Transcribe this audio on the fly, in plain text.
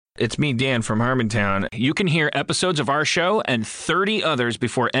It's me, Dan, from Harmontown. You can hear episodes of our show and 30 others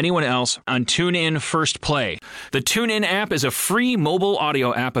before anyone else on TuneIn First Play. The TuneIn app is a free mobile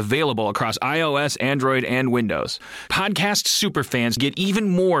audio app available across iOS, Android, and Windows. Podcast superfans get even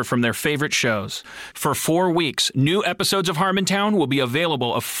more from their favorite shows. For 4 weeks, new episodes of Harmontown will be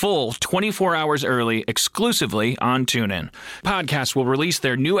available a full 24 hours early exclusively on TuneIn. Podcasts will release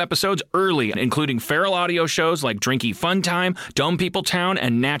their new episodes early, including feral audio shows like Drinky Fun Time, Dumb People Town,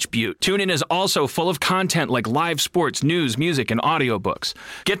 and Natch Butte. TuneIn is also full of content like live sports, news, music, and audiobooks.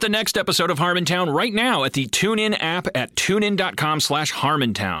 Get the next episode of Harmontown right now at the TuneIn app at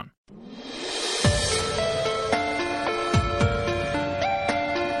tunein.com/Harmontown.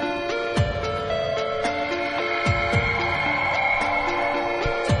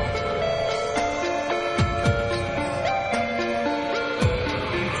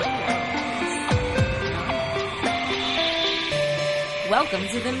 Welcome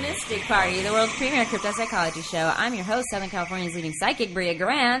to the Mystic Party, the world's premier crypto-psychology show. I'm your host, Southern California's leading psychic, Bria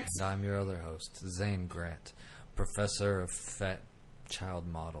Grant. I'm your other host, Zane Grant, professor of fat child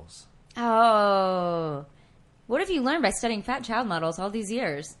models. Oh. What have you learned by studying fat child models all these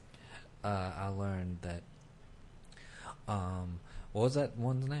years? I learned that, what was that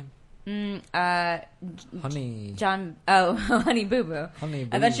one's name? Honey. Honey Boo Boo. Honey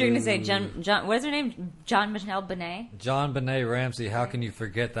Boo I thought you were going to say Boo. John, what is her name? JonBenét Ramsey? JonBenét Ramsey. How can you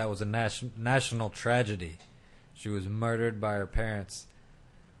forget that was a national tragedy? She was murdered by her parents,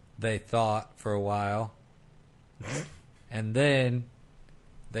 they thought, for a while. And then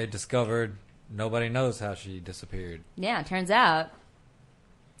they discovered nobody knows how she disappeared. Yeah, it turns out.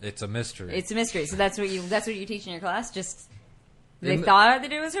 It's a mystery. It's a mystery. So that's what you teach in your class? Just... They thought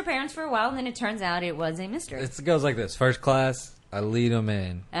that it was her parents for a while, and then it turns out it was a mystery. It goes like this. First class, I lead them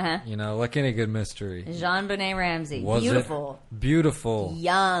in. You know, like any good mystery. JonBenét Ramsey. Was beautiful. Beautiful.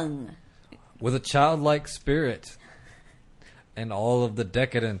 Young. With a childlike spirit. And all of the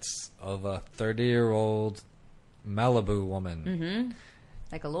decadence of a 30-year-old Malibu woman. Mm-hmm.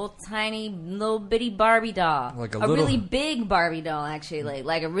 Like a little tiny, little bitty Barbie doll. Like a really big Barbie doll, actually.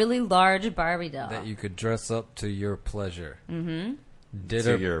 Like a really large Barbie doll. That you could dress up to your pleasure.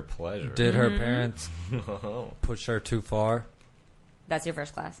 Mm-hmm. Your pleasure. Did her parents push her too far? That's your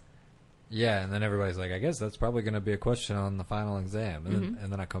first class. Yeah, and then everybody's like, I guess that's probably going to be a question on the final exam.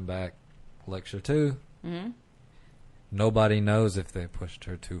 And, then I come back, lecture 2. Mm-hmm. Nobody knows if they pushed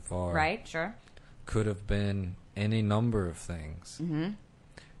her too far. Right, sure. Could have been any number of things. Mm-hmm.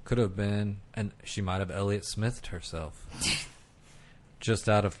 Could have been, and she might have Elliott Smithed herself. Just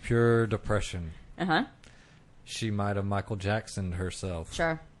out of pure depression. Uh-huh. She might have Michael Jacksoned herself.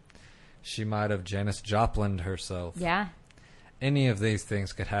 Sure. She might have Janis Joplined herself. Yeah. Any of these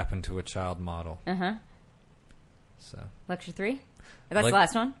things could happen to a child model. Uh-huh. So. Lecture 3? That's the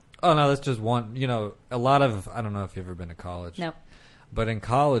last one? Oh, no, that's just one. You know, a lot of, I don't know if you've ever been to college. No. But in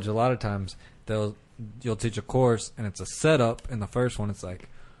college, a lot of times, you'll teach a course, and it's a setup. In the first one, it's like,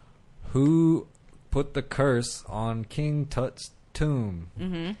 who put the curse on King Tut's tomb?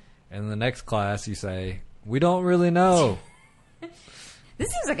 Mm-hmm. And in the next class, you say, we don't really know. This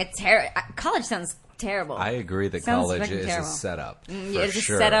seems like a terrible... College sounds terrible. I agree that college is a setup. It's a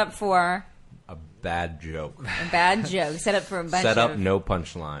setup for... A bad joke. A bad joke. Set up for a bunch Set up, of... no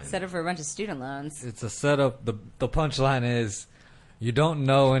punchline. Set up for a bunch of student loans. It's a setup. The punchline is, you don't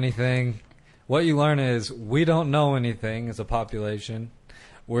know anything. What you learn is, we don't know anything as a population.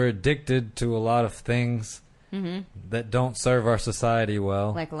 We're addicted to a lot of things that don't serve our society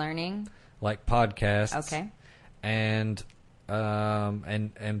well. Like learning? Like podcasts. Okay. And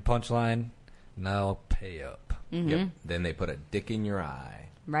punchline, now pay up. Mm-hmm. Yep. Then they put a dick in your eye.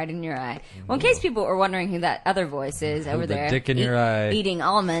 Right in your eye. Well, in case people were wondering who that other voice is over there. Dick in your eye. Eating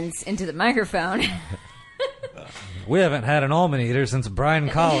almonds into the microphone. We haven't had an almond eater since Brian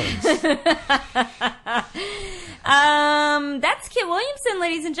Collins. That's Kit Williamson,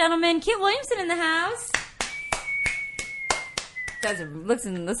 ladies and gentlemen. Kit Williamson in the house.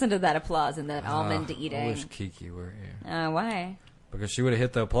 Listen to that applause and that almond eating. I wish Kiki were here. Why? Because she would have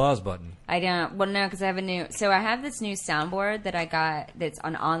hit the applause button. I don't. Well, no, because I have I have this new soundboard that I got that's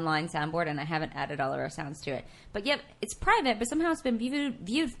an online soundboard, and I haven't added all of our sounds to it. But yet, it's private, but somehow it's been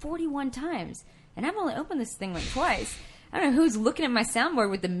viewed 41 times. And I've only opened this thing like twice. I don't know who's looking at my soundboard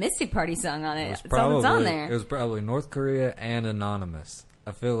with the Mystic Party song on it. That's all that's on there. It was probably North Korea and Anonymous.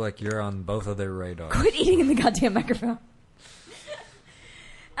 I feel like you're on both of their radars. Quit eating in the goddamn microphone.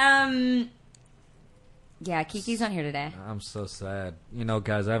 Yeah, Kiki's not here today. I'm so sad. You know,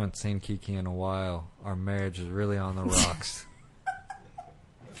 guys, I haven't seen Kiki in a while. Our marriage is really on the rocks.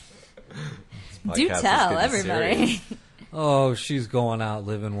 Do tell everybody. Oh, she's going out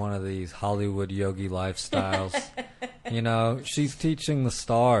living one of these Hollywood yogi lifestyles. You know, she's teaching the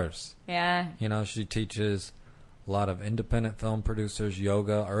stars. Yeah. You know, she teaches a lot of independent film producers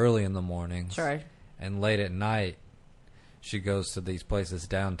yoga early in the mornings. Sure. And late at night, she goes to these places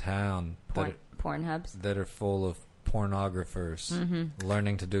downtown Porn hubs. that are full of pornographers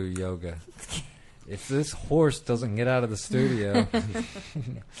learning to do yoga. If this horse doesn't get out of the studio...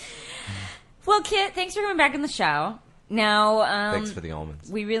 Well, Kit, thanks for coming back on the show. Now, Thanks for the almonds.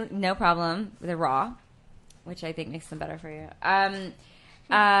 No problem. They're raw, which I think makes them better for you.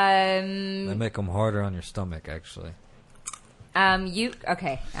 They make them harder on your stomach, actually.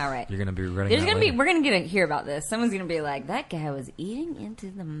 Okay, all right. You're gonna be running. We're gonna hear about this. Someone's gonna be like, that guy was eating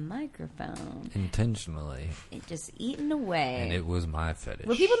into the microphone, intentionally, just eating away. And it was my fetish.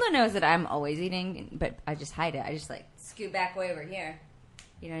 What people don't know is that I'm always eating, but I just hide it. I just like scoot back way over here.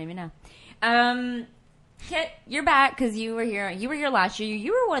 You don't even know. Kit, you're back because you were here. You were here last year.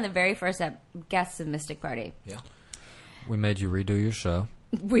 You were one of the very first guests of Mystic Party. Yeah. We made you redo your show.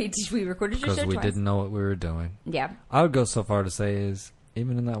 We recorded your show because we twice. didn't know what we were doing. Yeah. I would go so far to say is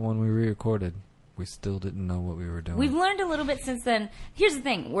even in that one we re-recorded, we still didn't know what we were doing. We've learned a little bit since then. Here's the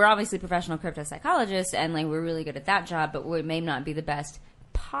thing: we're obviously professional crypto psychologists, and like we're really good at that job. But we may not be the best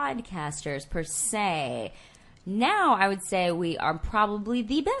podcasters per se. Now, I would say we are probably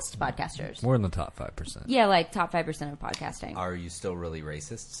the best podcasters. We're in the top 5%. Yeah, like top 5% of podcasting. Are you still really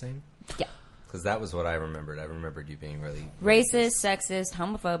racist, Sam? Yeah. Because that was what I remembered. I remembered you being really Racist, sexist,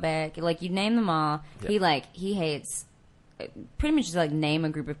 homophobic. Like, you name them all. Yeah. He hates, pretty much just like name a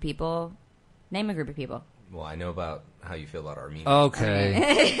group of people. Name a group of people. Well, I know about how you feel about Armenians.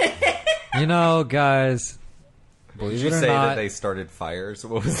 Okay. You know, guys, believe Did you it or say not, that they started fires?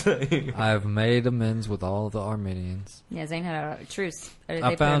 What was that? I've made amends with all the Armenians. Yeah, Zane had a truce.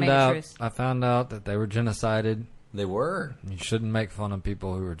 I found out that they were genocided. They were. You shouldn't make fun of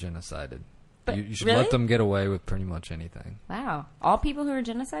people who were genocided. But You should really? let them get away with pretty much anything. Wow. All people who are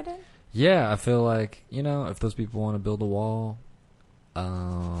genocided? Yeah, I feel like, you know, if those people want to build a wall, I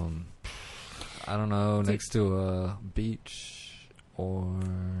don't know, next to a beach or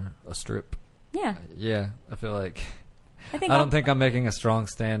a strip. Yeah. Yeah, I feel like I don't think I'm making a strong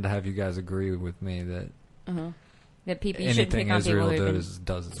stand to have you guys agree with me that that people you shouldn't pick anything on people Israel who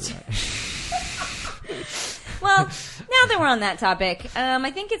does is right. Well, now that we're on that topic,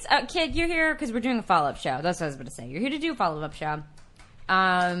 I think it's Kid. You're here because we're doing a follow-up show. That's what I was going to say. You're here to do a follow-up show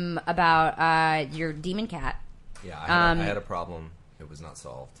about your demon cat. Yeah, I had a problem. It was not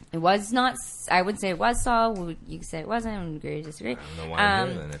solved. It was not. I would say it was solved. You could say it wasn't. We agree, disagree. I don't know why I'm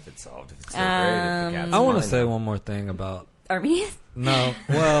here then if it's solved. If it's so great, if the cat's I want to mine say now. one more thing about Army. No,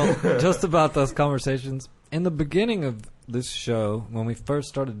 well, just about those conversations. In the beginning of this show, when we first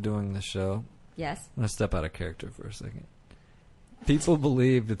started doing the show, Yes. I'm going to step out of character for a second. People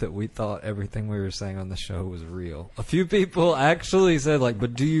believed that we thought everything we were saying on the show was real. A few people actually said, like,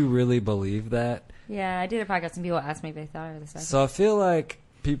 but do you really believe that? Yeah, I did a podcast and people asked me if they thought I was the So I feel like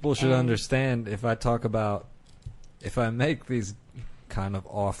people should And- understand if I make these kind of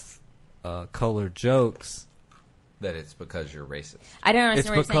off color jokes, that it's because you're racist. I don't it's understand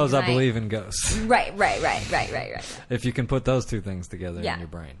what you're because saying, I believe in ghosts. Right. If you can put those two things together Yeah. in your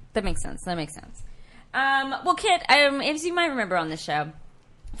brain. That makes sense. Well, Kit, as you might remember on this show,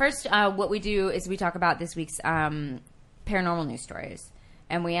 first, what we do is we talk about this week's paranormal news stories.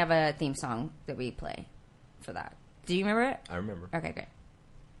 And we have a theme song that we play for that. Do you remember it? I remember. Okay, great.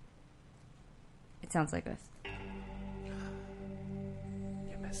 It sounds like this.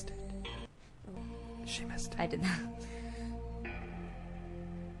 You missed it. She missed it. I did that.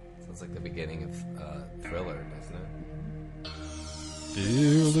 Sounds like the beginning of Thriller, doesn't it?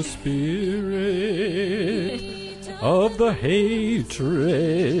 Feel the spirit of the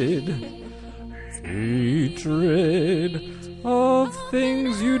hatred of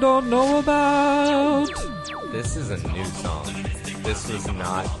things you don't know about. This is a new song. This was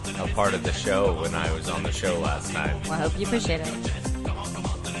not a part of the show when I was on the show last time. Well, I hope you appreciate it.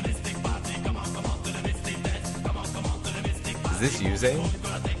 Is this you, Zane?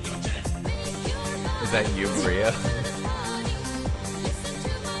 Is that you, Bria?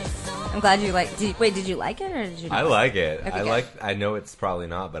 I'm glad you like. Did you like it or did you? I like it. Okay, good. I know it's probably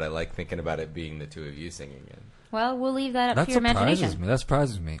not, but I like thinking about it being the two of you singing it. Well, we'll leave that up That to your imagination. surprises me. That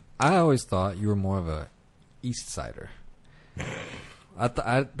surprises me. I always thought you were more of a East Sider.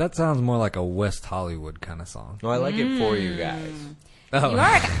 That sounds more like a West Hollywood kind of song. No, I like it for you guys. Oh.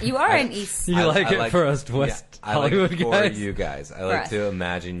 You are an East. You like it for us West Hollywood I like it guys? for you guys. I For like us. to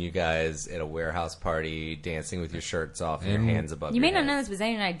imagine you guys at a warehouse party dancing with your shirts off and your And- hands above You your may not head. know this, but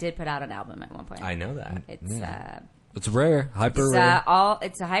Zane and I did put out an album at one point. I know that. It's It's rare, hyper It's, rare.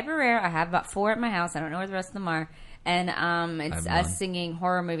 it's a hyper rare. I have about 4 at my house. I don't know where the rest of them are. And it's I have us singing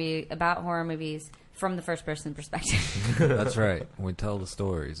horror movies from the first person perspective. That's right. We tell the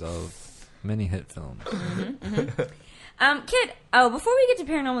stories of many hit films. Kid, before we get to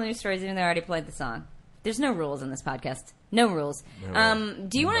paranormal news stories, even though I already played the song, there's no rules in this podcast. No rules.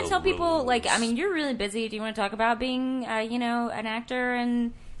 Do you want to tell people, like, I mean, you're really busy. Do you want to talk about being, an actor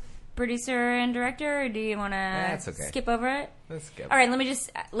and producer and director, or do you want to okay. skip over it? Let's skip. All right, let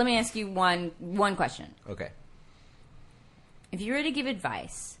me ask you one question. Okay. If you were to give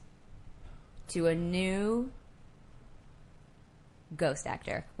advice to a new ghost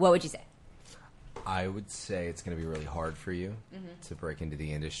actor, what would you say? I would say it's going to be really hard for you to break into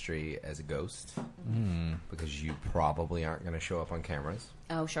the industry as a ghost because you probably aren't going to show up on cameras.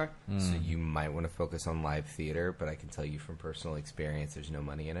 Oh, sure. So you might want to focus on live theater, but I can tell you from personal experience there's no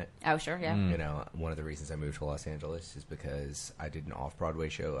money in it. Oh, sure, yeah. You know, one of the reasons I moved to Los Angeles is because I did an off-Broadway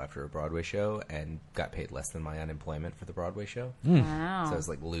show after a Broadway show and got paid less than my unemployment for the Broadway show. Wow. So I was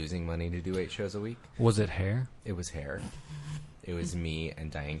like losing money to do 8 shows a week. Was it hair? It was hair. It was me and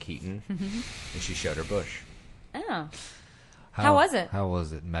Diane Keaton, and she showed her bush. Oh. How was it? How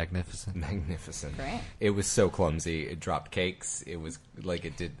was it? Magnificent. Magnificent. Great. It was so clumsy. It dropped cakes. It was like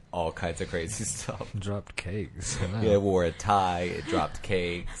it did all kinds of crazy stuff. Dropped cakes. Wow. It wore a tie. It dropped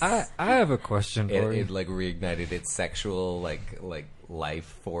cakes. I have a question for you. It like reignited its sexual like life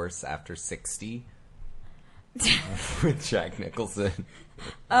force after 60 with Jack Nicholson.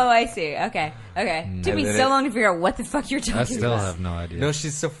 Oh, I see. Okay. Took me then so long to figure out what the fuck you're talking I about. still have no idea. No,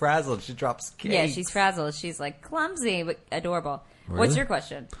 she's so frazzled. She drops cakes. Yeah, she's frazzled. She's like clumsy but adorable. Really? What's your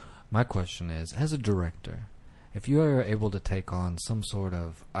question? My question is, as a director, if you are able to take on some sort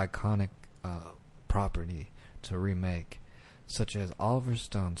of iconic property to remake, such as Oliver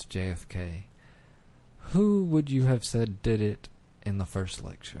Stone's JFK, who would you have said did it in the first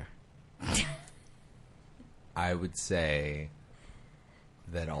lecture? I would say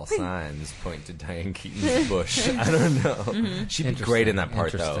that all signs point to Diane Keaton's bush. I don't know. She'd be great in that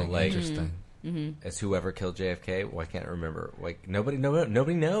part, though. Like, Interesting. as whoever killed JFK, well, I can't remember. Like, nobody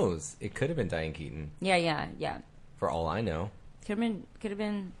knows. It could have been Diane Keaton, Yeah. for all I know. Could have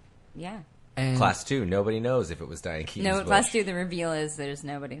been, yeah. And Class 2, nobody knows if it was Diane Keaton's No, bush. Class 2, the reveal is there's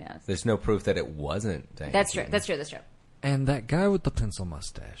nobody knows. There's no proof that it wasn't Diane That's true. Keaton. That's true. And that guy with the pencil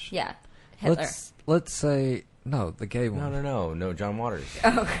mustache. Yeah. Hitler. Let's say no, the gay one. No, John Waters.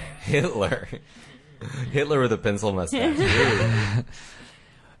 Oh. Hitler with a pencil mustache.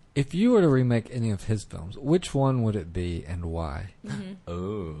 If you were to remake any of his films, which one would it be and why?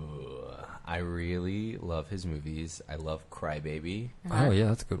 Oh, I really love his movies. I love Crybaby. Oh yeah,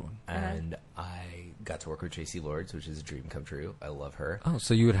 that's a good one. And I got to work with Tracy Lords, which is a dream come true. I love her. Oh,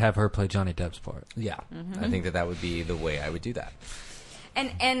 so you would have her play Johnny Depp's part? Yeah. I think that would be the way I would do that.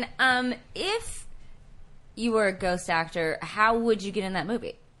 And if you were a ghost actor, how would you get in that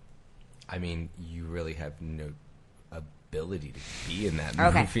movie? I mean, you really have no ability to be in that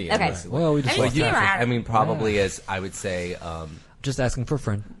Okay, movie. okay. unless- Well, we just I mean, lost you that. are- I mean, probably as I would say, Just asking for a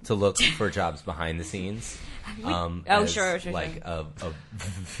friend. to look for jobs behind the scenes. Oh, as, sure. Like a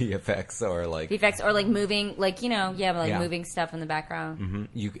VFX or like VFX or like moving, like, Yeah. moving stuff in the background. Mhm.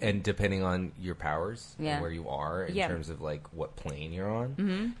 You and depending on your powers Yeah. and where you are in Yeah. terms of like what plane you're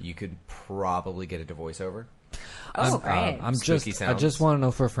on, you could probably get into voiceover. Oh, great. Spooky I sounds. just want to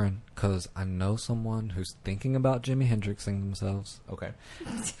know for a friend because I know someone who's thinking about Jimi Hendrixing themselves, Okay.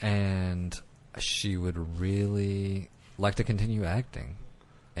 and she would really like to continue acting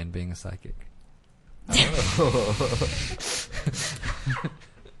and being a psychic.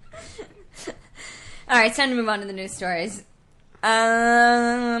 All right, it's time to move on to the news stories.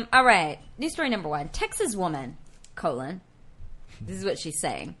 All right, news story number 1. Texas woman, : this is what she's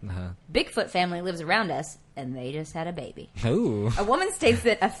saying. Bigfoot family lives around us, and they just had a baby. Oh, A woman states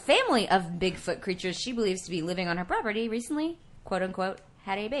that a family of Bigfoot creatures she believes to be living on her property recently, quote unquote,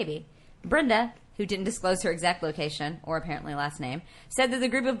 had a baby. Brenda, who didn't disclose her exact location, or apparently last name, said that the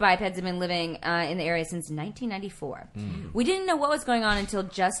group of bipeds have been living in the area since 1994. We didn't know what was going on until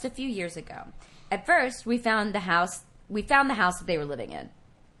just a few years ago. At first, we found the house that they were living in.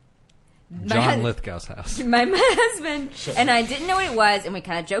 John Lithgow's house. My husband and I didn't know what it was, and we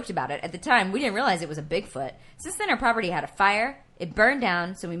kind of joked about it. At the time, we didn't realize it was a Bigfoot. Since then, our property had a fire. It burned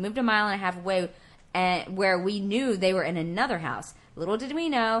down, so we moved a mile and a half away where we knew they were in another house. Little did we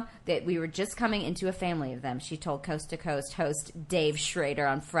know that we were just coming into a family of them, she told Coast to Coast host Dave Schrader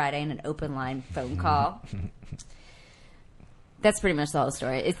on Friday in an open line phone call. That's pretty much the whole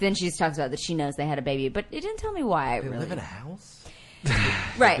story. Then she just talks about that she knows they had a baby, but it didn't tell me why. They live in a house?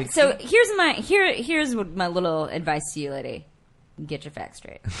 Right. So here's what my little advice to you, lady. Get your facts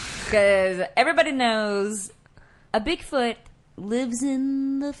straight. Because everybody knows a Bigfoot lives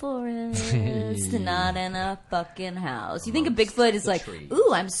in the forest, not in a fucking house. You think a Bigfoot is like, trees.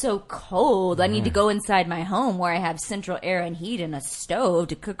 ooh, I'm so cold. I need to go inside my home where I have central air and heat and a stove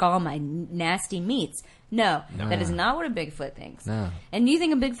to cook all my nasty meats. No, that is not what a Bigfoot thinks. No. And you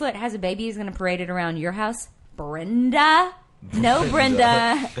think a Bigfoot has a baby who's going to parade it around your house? Brenda? No,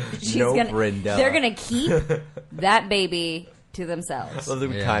 Brenda. Brenda. They're going to keep that baby to themselves. Well,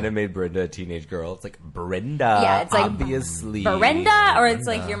 we Yeah. kind of made Brenda a teenage girl. It's like Brenda. Yeah, it's like obviously Brenda, or it's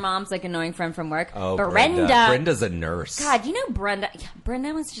like your mom's like annoying friend from work. Oh, Brenda. Brenda's a nurse. God, you know Brenda.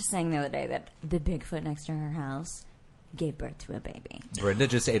 Brenda was just saying the other day that the Bigfoot next to her house gave birth to a baby. Brenda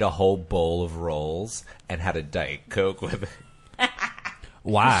just ate a whole bowl of rolls and had a Diet Coke with it.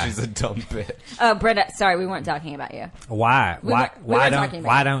 Why? She's a dumb bitch. Oh, Brenda. Sorry, we weren't talking about you. Why? We Why? weren't- we Why weren't don't? talking about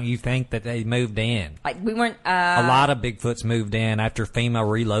Why you. don't you think that they moved in? Like we weren't. A lot of Bigfoots moved in after FEMA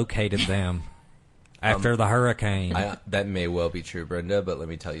relocated them after the hurricane. That may well be true, Brenda, but let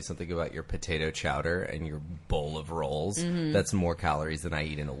me tell you something about your potato chowder and your bowl of rolls. Mm-hmm. That's more calories than I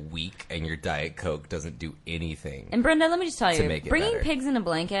eat in a week, and your Diet Coke doesn't do anything. And Brenda, let me just tell To you, make it bringing better. pigs in a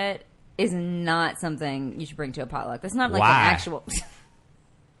blanket is not something you should bring to a potluck. That's not like Why? an actual.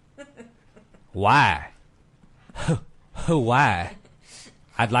 Why? Why?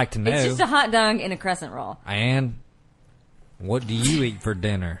 I'd like to know. It's just a hot dog in a crescent roll. And what do you eat for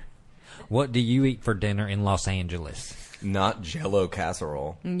dinner? What do you eat for dinner in Los Angeles? Not Jello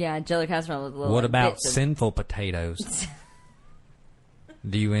casserole. Yeah, jello casserole with a little. What about bits of- sinful potatoes?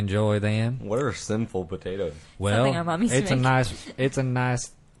 Do you enjoy them? What are sinful potatoes? Well, Something our mom used to it's a make.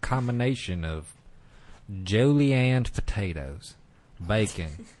 nice combination of Jolieanne potatoes,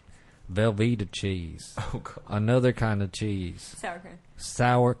 bacon, Velveeta cheese, Oh, God. another kind of cheese, sour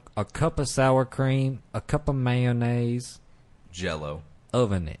cream? a cup of sour cream, a cup of mayonnaise, Jello.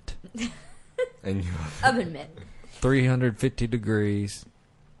 oven it, And you Oven mitt. 350 degrees,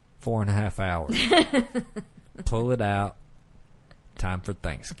 4.5 hours. Pull it out. Time for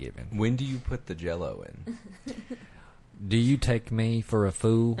Thanksgiving. when do you put the Jello in? Do you take me for a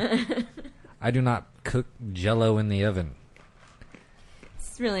fool? I do not cook Jello in the oven.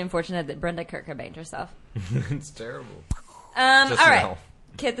 It's really unfortunate that Brenda Kirk Cobained herself. It's terrible. All Just right, now.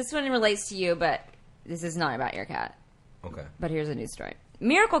 Kit. This one relates to you, but this is not about your cat. Okay. But here's a news story.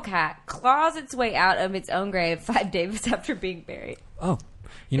 Miracle cat claws its way out of its own grave 5 days after being buried. Oh,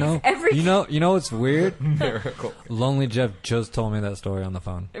 you know, Every- you know what's weird? Miracle. Lonely Jeff just told me that story on the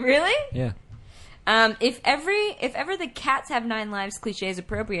phone. Really? Yeah. If ever the cats have 9 lives cliche is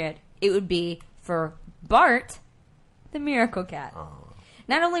appropriate, it would be for Bart, the miracle cat.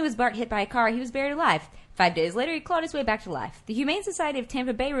 Not only was Bart hit by a car, he was buried alive. 5 days later, he clawed his way back to life. The Humane Society of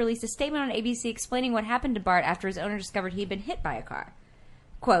Tampa Bay released a statement on ABC explaining what happened to Bart after his owner discovered he'd been hit by a car.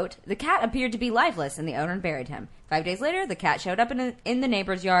 Quote, the cat appeared to be lifeless and the owner buried him. 5 days later, the cat showed up in the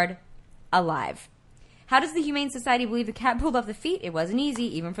neighbor's yard, alive. How does the Humane Society believe the cat pulled off the feat? It wasn't easy,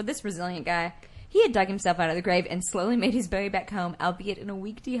 even for this resilient guy. He had dug himself out of the grave and slowly made his way back home, albeit in a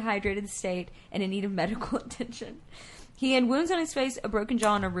weak, dehydrated state and in need of medical attention. He had wounds on his face, a broken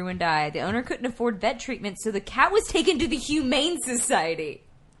jaw, and a ruined eye. The owner couldn't afford vet treatment, so the cat was taken to the Humane Society,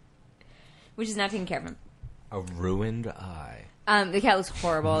 which is now taking care of him. A ruined eye. The cat looks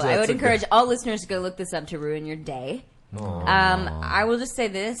horrible. I That's would a encourage good- all listeners to go look this up to ruin your day. I will just say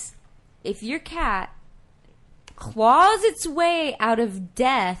this. If your cat claws its way out of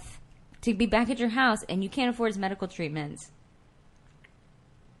death to be back at your house and you can't afford his medical treatments,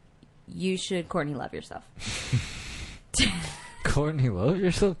 you should, Courtney, love yourself. Courtney, love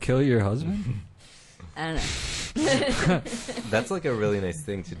yourself, kill your husband? I don't know. That's like a really nice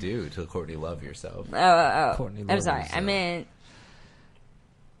thing to do to Courtney love yourself. Oh. Courtney, I'm love sorry. yourself. I meant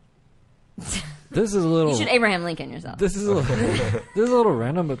This is a little. you should Abraham Lincoln yourself. This is a little, this is a little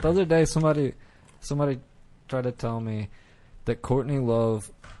random, but the other day somebody tried to tell me that Courtney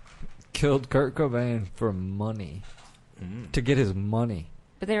Love killed Kurt Cobain for money, to get his money.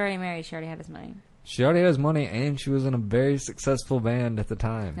 But they were already married. She already had his money. She already has money, and she was in a very successful band at the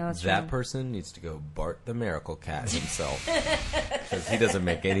time. No, that's That true. person needs to go Bart the Miracle Cat himself. Because he doesn't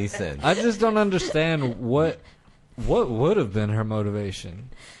make any sense. I just don't understand what would have been her motivation.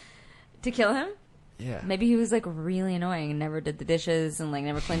 To kill him? Yeah. Maybe he was like really annoying and never did the dishes and like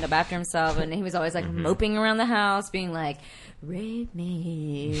never cleaned up after himself, and he was always like moping around the house being like, rape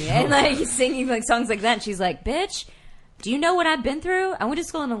me, and like singing like songs like that, and she's like, bitch, do you know what I've been through? I went to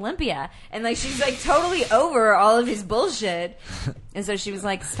school in Olympia. And like she's like totally over all of his bullshit, and so she was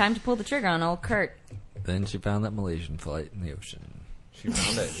like, it's time to pull the trigger on old Kurt. Then she found that Malaysian flight in the ocean. She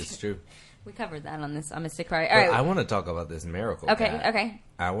found it. It's true. We covered that on this. I'm a sick cry. All But right. I want to talk about this miracle Okay, cat. okay.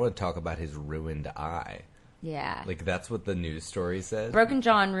 I want to talk about his ruined eye. Yeah. Like, that's what the news story says. Broken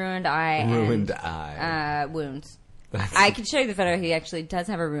jaw and ruined eye. Ruined and, eye. Wounds. I can show you the photo. He actually does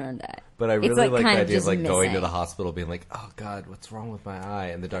have a ruined eye. But I It's, really like the kind of idea of just like going to missing. the hospital being like, oh God, what's wrong with my eye?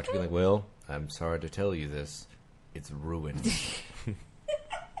 And the doctor being like, well, I'm sorry to tell you this. It's ruined.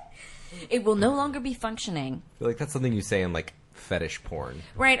 It will no longer be functioning. I feel like that's something you say in like fetish porn.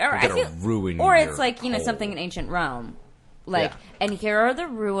 Right, or You're I gonna feel, ruin or your it's like, you know, hole. something in ancient Rome. Like, Yeah. and here are the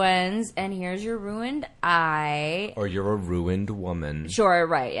ruins, and here's your ruined eye. Or you're a ruined woman. Sure,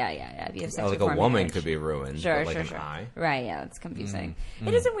 right, yeah. If you have sex Like a before woman marriage. could be ruined, Sure, but like sure, an sure. eye. Right, yeah, that's confusing.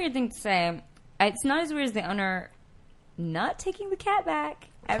 It is a weird thing to say. It's not as weird as the owner not taking the cat back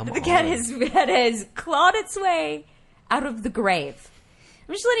after Come the cat on. has clawed its way out of the grave.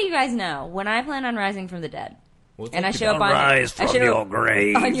 I'm just letting you guys know, when I plan on rising from the dead, Well, and I think show up about- on, Rise I from show your up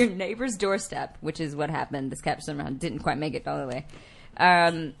grave. on your neighbor's doorstep, which is what happened. This cat somehow didn't quite make it all the way.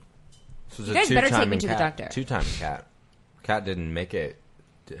 So You guys better take me to the doctor. Two-time cat. Cat didn't make it,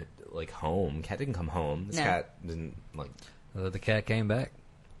 like, home. Cat didn't come home. This No. cat didn't, like... The cat came back.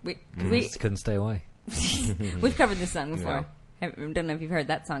 we Just couldn't stay away. we've covered this song before. Yeah. I don't know if you've heard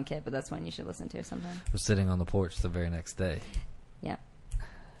that song, Kit, but that's one you should listen to sometime. Was sitting on the porch the very next day. Yeah.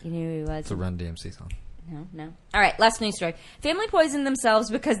 You knew who he was. It's a Run DMC song. No. All right, last news story. Family poisoned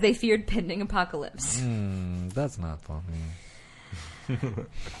themselves because they feared pending apocalypse. That's not funny.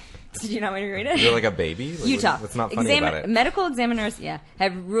 Did you not want to read it? You're like a baby? Like, Utah. What's not funny about it? Medical examiners,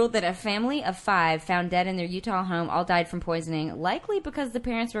 have ruled that a family of 5 found dead in their Utah home all died from poisoning, likely because the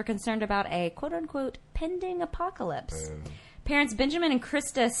parents were concerned about a quote-unquote pending apocalypse. Parents Benjamin and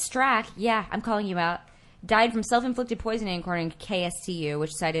Krista Strack, I'm calling you out, died from self-inflicted poisoning, according to KSTU,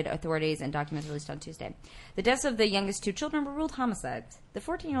 which cited authorities and documents released on Tuesday. The deaths of the youngest 2 children were ruled homicides. The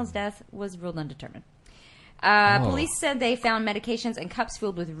 14-year-old's death was ruled undetermined. Police said they found medications and cups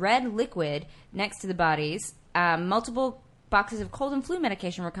filled with red liquid next to the bodies. Multiple boxes of cold and flu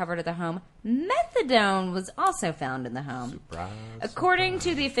medication were recovered at the home. Methadone was also found in the home. According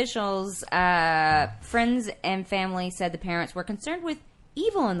to the officials, friends and family said the parents were concerned with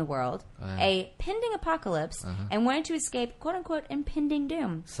evil in the world, a pending apocalypse, and wanted to escape quote-unquote impending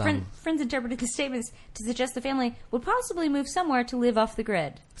doom. Friends interpreted the statements to suggest the family would possibly move somewhere to live off the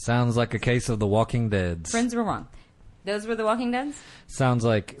grid. Sounds like a case of The Walking Dead. Friends were wrong. Those were the Walking Deads? Sounds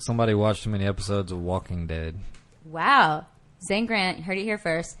like somebody watched too many episodes of Walking Dead. Wow. Zane Grant, heard it here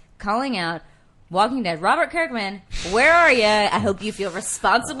first, calling out Walking Dead. Robert Kirkman, where are you? I hope you feel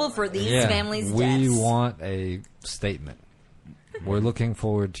responsible for these families' we deaths. want a statement. We're looking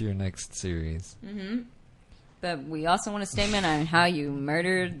forward to your next series. But we also want a statement on how you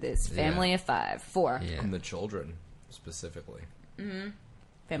murdered this family of 4. Yeah. And the children, specifically,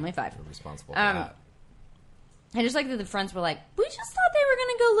 Family of 5. are responsible for Um, that. I just like that the friends were like, we just thought they were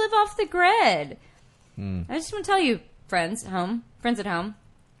going to go live off the grid. I just want to tell you, friends at home,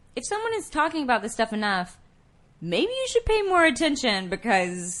 if someone is talking about this stuff enough, maybe you should pay more attention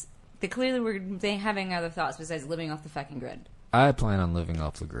because they clearly were having other thoughts besides living off the fucking grid. I plan on living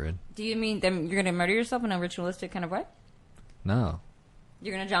off the grid. Do you mean them, you're going to murder yourself in a ritualistic kind of way? No.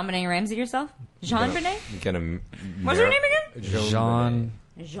 You're going to John Benet Ramsey yourself? Jean Benet? You're gonna What's her name again? Jean.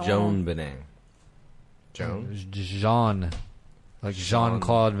 Joan Benet. Joan? Jean. Like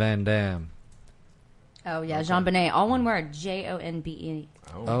Jean-Claude Van Damme. Oh, yeah, Jean Benet. All one word. Jonbe.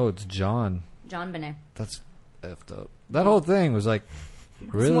 Oh, it's John. John Benet. That's effed up. That whole thing was like,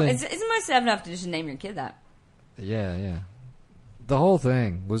 really? It's most enough to just name your kid that. Yeah. The whole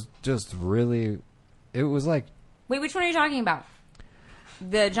thing was just really, it was like, Wait, which one are you talking about?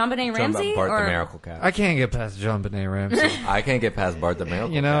 The John Benet Ramsey? Bart or the Miracle Cat. I can't get past John Benet Ramsey. I can't get past Bart the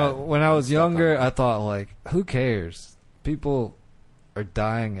Miracle You know, Cat. when I was younger, I thought, like, who cares? People are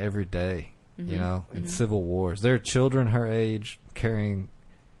dying every day, you know, in civil wars. There are children her age carrying,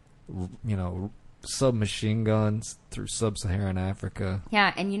 you know, submachine guns through sub-Saharan Africa.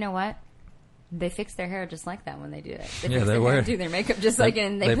 Yeah, and you know what? They fix their hair just like that when they do it. They Yeah, fix they their hair wear- and do their makeup just like it.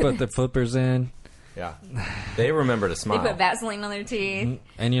 And They put the flippers in. Yeah. They remember to they smile. put Vaseline on their teeth.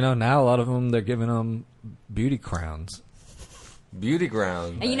 And, you know, now a lot of them, they're giving them beauty crowns. Beauty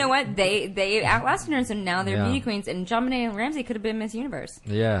ground. And you know what? They outlasted her, and so now they're Yeah. beauty queens. And John Benet Ramsey could have been Miss Universe.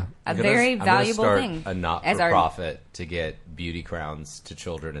 Yeah. A very valuable start thing. a as our- not-for-profit to get beauty crowns to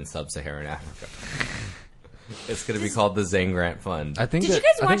children in sub-Saharan Africa. It's going to be called the Zane Grant Fund. I think Did you that,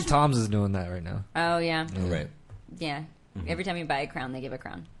 guys I think watch- Tom's is doing that right now. Oh, yeah. Right. Yeah. Every time you buy a crown, they give a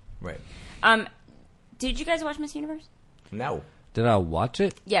crown. Right. Did you guys watch Miss Universe? No. Did I watch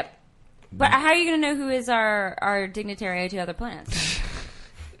it? Yep. But how are you going to know who is our dignitary to other planets?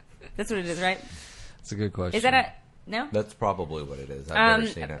 That's what it is, right? It's a good question. Is that a no? That's probably what it is. I've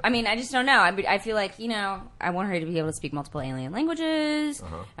never seen it. I mean, I just don't know. I feel like, I want her to be able to speak multiple alien languages.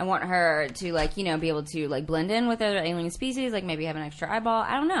 I want her to, like, be able to, like, blend in with other alien species, like maybe have an extra eyeball.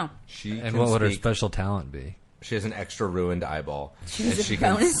 I don't know. And what would her special talent be? She has an extra ruined eyeball. She has a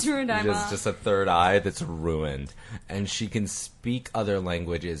bonus ruined eyeball. She has just a third eye that's ruined. And she can speak other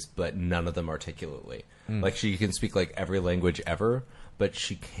languages, but none of them articulately. Like, she can speak, like, every language ever, but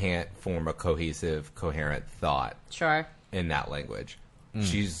she can't form a cohesive, coherent thought in that language.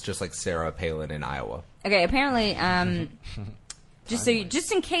 She's just like Sarah Palin in Iowa. Okay, apparently,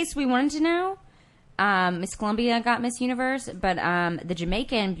 just in case we wanted to know, Miss Columbia got Miss Universe, but the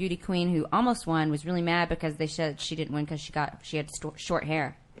Jamaican beauty queen who almost won was really mad because they said she didn't win because she had short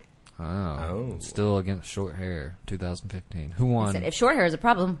hair. Oh. Still against short hair, 2015. Who won? They said, if short hair is a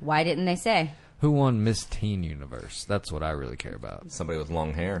problem, why didn't they say? Who won Miss Teen Universe? That's what I really care about. Somebody with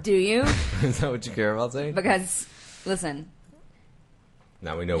long hair. Do you? Is that what you care about, saying? Because, listen,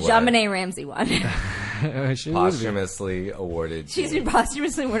 now we know what. JonBenet Ramsey won. Posthumously awarded. She's been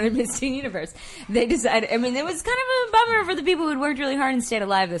posthumously awarded Miss Teen Universe. They decided, I mean, it was kind of a bummer for the people who had worked really hard and stayed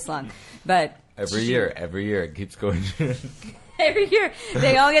alive this long. But every year it keeps going. Every year,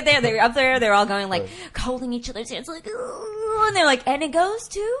 they all get there, they're up there, they're all going like, holding each other's hands like, ooh, and they're like, and it goes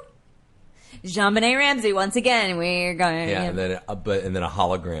to JonBenet Ramsey once again. We're going, yeah, and then a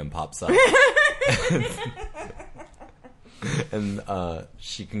hologram pops up, and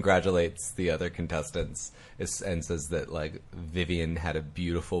she congratulates the other contestants and says that like Vivian had a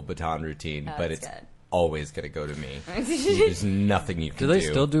beautiful baton routine, but it's always gonna go to me. There's nothing you can do. Do they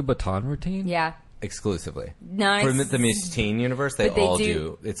still do baton routine? Yeah. Exclusively. No, for the Miss Teen Universe, they all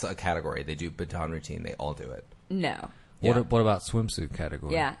do. It's a category. They do baton routine. They all do it. No. What about swimsuit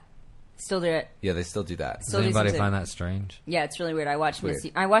category? Yeah. Still do it. Yeah, they still do that. Does anybody find that strange? Yeah, it's really weird. I watched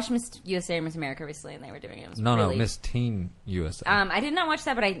Miss USA or Miss America recently, and they were doing it. It was no, Miss Teen USA. I did not watch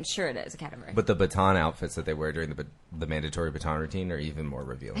that, but I'm sure it is a category. But the baton outfits that they wear during the mandatory baton routine are even more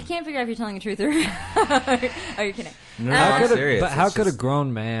revealing. I can't figure out if you're telling the truth or are you kidding? No, I'm serious. But how could a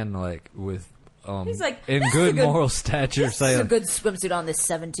grown man with he's like, in good moral stature say a good swimsuit on this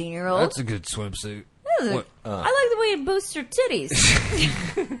 17-year-old? That's a good swimsuit. I like the way it boosts her titties.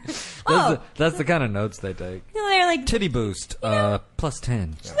 That's the kind of notes they take. They're like titty boost, plus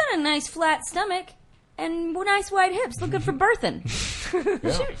 10. She's got a nice flat stomach and nice wide hips. Look good for birthing.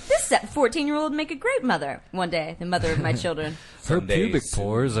 This 14-year-old make a great mother. One day, the mother of my children. Her pubic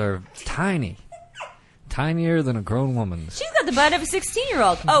pores are tiny, tinier than a grown woman's. She's got the butt of a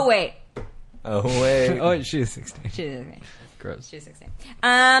 16-year-old. Oh wait. Oh wait. Oh, she is 16. She is 16. Gross. She's 16.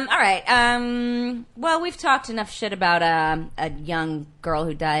 All right. Well, we've talked enough shit about a young girl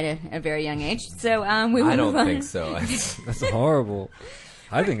who died at a very young age. So we will I move don't on. think so. That's horrible.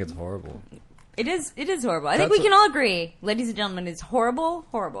 I think it's horrible. It is horrible. I think we can all agree, ladies and gentlemen, it's horrible.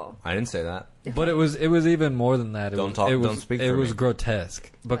 I didn't say that. But it was even more than that. Don't speak for me. It was me.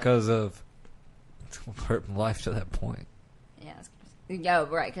 grotesque because of her life to that point. Yeah,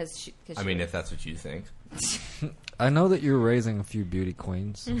 right. Because I mean, if that's what you think. I know that you're raising a few beauty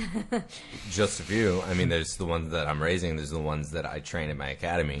queens. Just a few. I mean, there's the ones that I'm raising. There's the ones that I train at my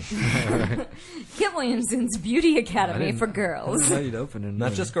academy. Kit Williamson's Beauty Academy for girls. You'd open it.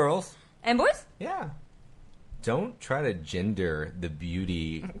 Not just girls. And boys? Yeah. Don't try to gender the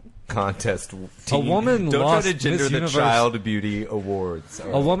beauty contest team. A woman Don't lost try to gender Miss the Universe. Child Beauty Awards.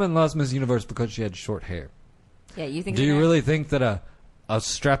 A woman lost Miss Universe because she had short hair. Yeah, you think? Do you really think that a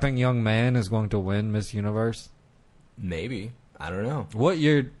strapping young man is going to win Miss Universe? Maybe. I don't know. What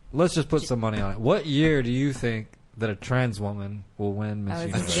year? Let's just put some money on it. What year do you think that a trans woman will win Miss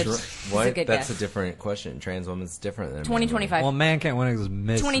Universe? What? That's That's a different question. Trans woman's different than 2025. Well, a man can't win it because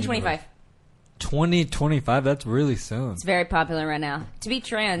Miss 2025. Universe. 2025? That's really soon. It's very popular right now. To be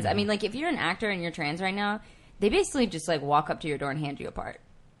trans, I mean, like, if you're an actor and you're trans right now, they basically just, like, walk up to your door and hand you a part.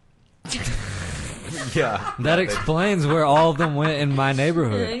 Yeah. That explains where all of them went in my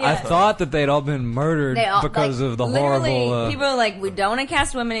neighborhood. Yeah. I thought that they'd all been murdered because of the horrible... people are like, we don't want to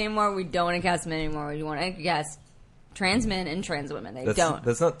cast women anymore, we don't want to cast men anymore, we want to cast trans men and trans women. Don't.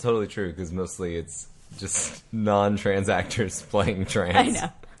 That's not totally true, because mostly it's just non-trans actors playing trans. I know.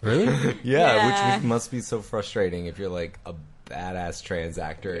 Really? Yeah, which must be so frustrating if you're like a badass trans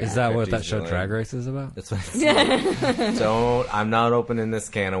actor. Is that what that show Drag Race is about? That's what it's I'm not opening this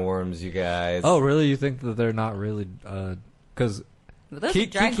can of worms, you guys. Oh, really? You think that they're not really... Because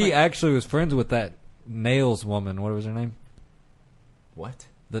Kiki actually was friends with that Nails woman. What was her name? What?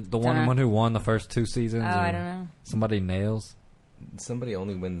 The one who won the first 2 seasons? Oh, I don't know. Somebody Nails? Somebody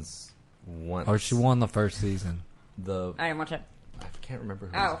only wins once. Or she won the first season. I didn't watch it. I can't remember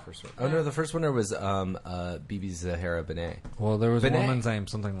who was the first one. Oh no, the first winner was Bibi Zahara Benet. Well, there was a Benet. woman's name,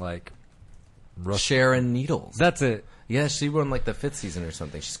 something like Sharon Needles. That's it. Yeah, she won like the 5th season or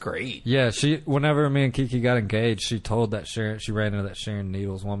something. She's great. Yeah, whenever me and Kiki got engaged, she told that she ran into that Sharon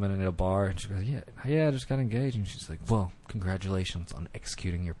Needles woman in a bar, and she goes, yeah, I just got engaged, and she's like, well, congratulations on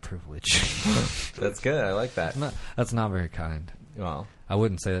executing your privilege. That's good. I like that. That's not very kind. Well, I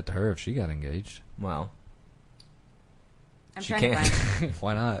wouldn't say that to her if she got engaged. well. I'm She trying to can't. find.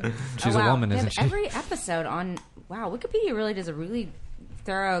 Why not? She's wow. a woman, They have isn't she? Every episode on Wikipedia really does a really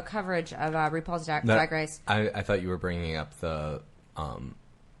thorough coverage of RuPaul's Drag Race. I thought you were bringing up the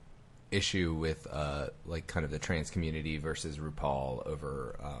issue with like kind of the trans community versus RuPaul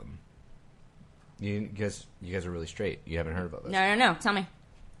over. You guys are really straight. You haven't heard about this. No. Tell me.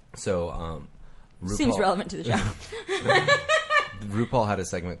 So RuPaul, Seems relevant to the show. RuPaul had a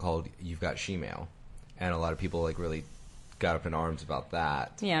segment called "You've Got Shemale," and a lot of people like really got up in arms about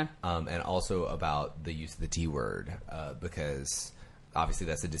that. Yeah. And also about the use of the T word because obviously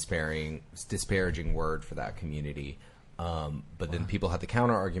that's a disparaging word for that community. But then people had the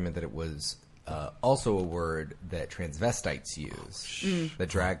counter argument that it was also a word that transvestites use, that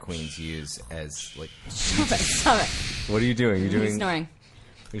drag queens use as like. Stop it. What are you doing? He's You're snoring.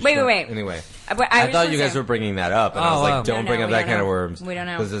 Wait. I Anyway, I just thought wanna you guys say- were bringing that up, and I was Oh, like, wow. "Don't No, bring no, up we that don't kind of know. words." We don't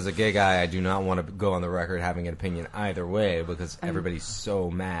know. Because as a gay guy, I do not want to go on the record having an opinion either way because everybody's so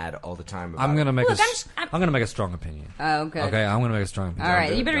mad all the time. About I'm gonna make Look, I'm gonna make a strong opinion. Oh, good. Okay, I'm gonna make a strong opinion. All right,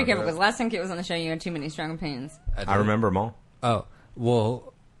 do you it, better be don't careful do it. because last time Kit was on the show, you had too many strong opinions. I remember them all. Oh,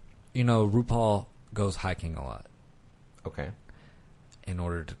 well, RuPaul goes hiking a lot Okay. in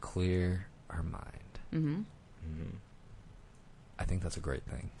order to clear her mind. Mm-hmm. I think that's a great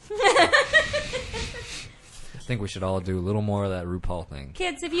thing. I think we should all do a little more of that RuPaul thing.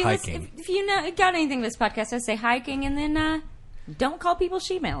 Kids, if you hiking. if you know got anything for this podcast, I'd say hiking, and then don't call people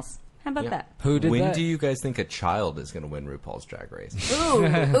she-males. How about Yeah. that? Who did When that? do you guys think a child is going to win RuPaul's Drag Race?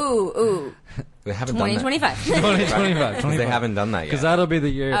 Ooh. They haven't done that. 2025. 2025. They haven't done that yet. Because that'll be the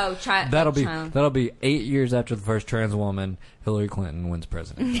year. Oh, that'll child. be 8 years after the first trans woman, Hillary Clinton, wins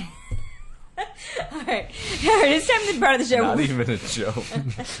president. All right, it's time to be part of the show. Not even a joke.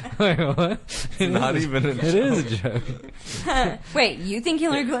 Wait, what? Not even a joke. It is a joke. Wait, you think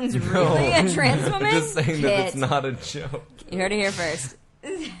Hillary Clinton's really a trans woman? I'm just saying that Kit, it's not a joke. You heard it here first.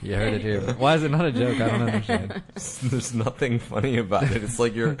 You heard it here. Why is it not a joke? I don't understand. There's nothing funny about it. It's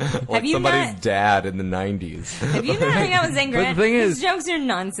like you're like you somebody's not- dad in the 90s. Have you not hung out with Zane Grant? the thing His is- jokes are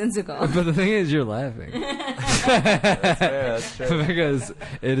nonsensical. But the thing is, you're laughing. That's true. Because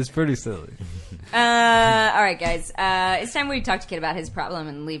it is pretty silly. All right, guys. It's time we talk to Kid about his problem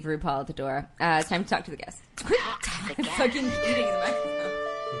and leave RuPaul at the door. It's time to talk to the guest. Quit fucking eating the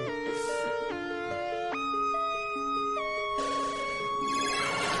microphone.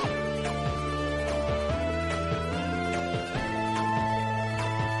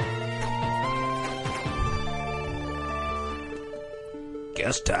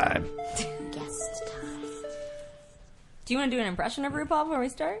 Guest time. Guest time. Do you want to do an impression of RuPaul before we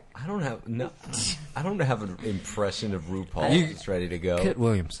start? I don't have an impression of RuPaul You- that's ready to go. Kit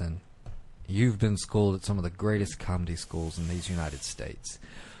Williamson, you've been schooled at some of the greatest comedy schools in these United States.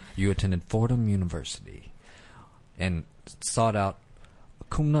 You attended Fordham University and sought out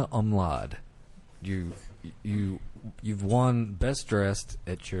cum laude. You've won Best Dressed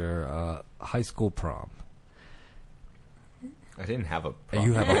at your high school prom. I didn't have a prom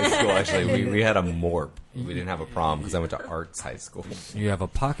You have in a- high school, actually. We had a morp. We didn't have a prom because I went to arts high school. You have a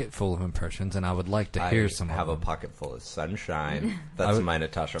pocket full of impressions, and I would like to hear some I have a of them. pocket full of sunshine. That's my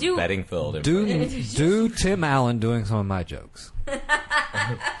Natasha Do- Bedingfield. Do Tim Allen doing some of my jokes. That's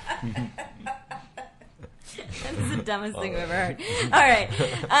the dumbest thing we've ever heard. All right.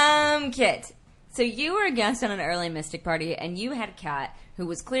 Kit. So you were a guest on an early Mystic party, and you had a cat who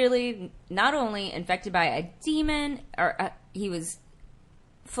was clearly not only infected by a demon, or he was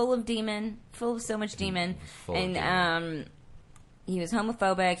full of so much demon, Full of and demon. he was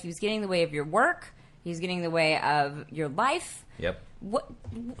homophobic. He was getting in the way of your work. He was getting in the way of your life. Yep. What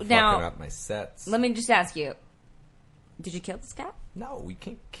Fucking now? up my sets. Let me just ask you: did you kill this cat? No, we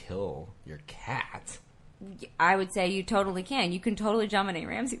can't kill your cat. I would say you totally can. You can totally Dominic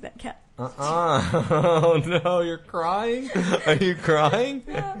Ramsey that cat. Oh no, you're crying? Are you crying?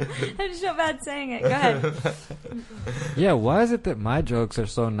 I just feel bad saying it. Go ahead. Yeah, why is it that my jokes are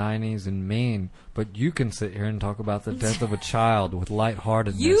so 90s and mean, but you can sit here and talk about the death of a child with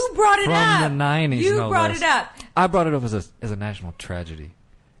lightheartedness? You brought it from up. the 90s. You no brought less. it up. I brought it up as a national tragedy.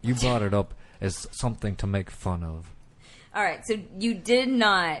 You brought it up as something to make fun of. All right, so you did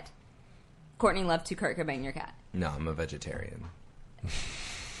not Courtney Love to Kurt Cobain your cat. No, I'm a vegetarian.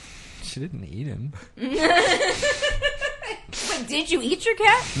 She didn't eat him. Wait, did you eat your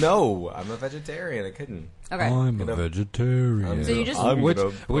cat? No, I'm a vegetarian. I couldn't. Okay. I'm a vegetarian. So you just- I'm which gonna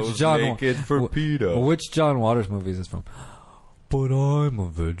which pose John naked for PETA. Which John Waters movie is this from? But I'm a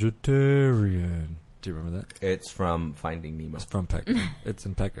vegetarian. Do you remember that? It's from Finding Nemo. It's from Pecker. It's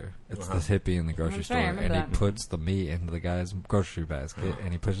in Pecker. It's this hippie in the grocery I'm store, sorry, I remember and he that. puts the meat into the guy's grocery basket,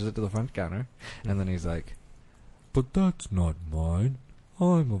 and he pushes it to the front counter, and then he's like, "But that's not mine.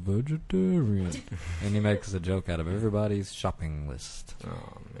 I'm a vegetarian," and he makes a joke out of everybody's shopping list.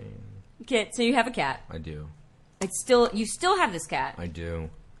 Oh man, Okay, so you have a cat. I do. You still have this cat, I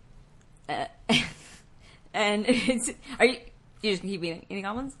do. and you just keep eating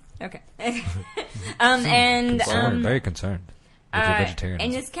almonds? Okay. Very concerned with your vegetarianism.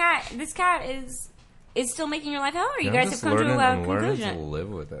 and this cat is still making your life hell. Or you I'm guys have just come to I'm a learning to conclusion. live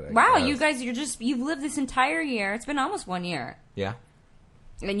with it. I Wow, guess. you guys, you've lived this entire year. It's been almost 1 year, Yeah.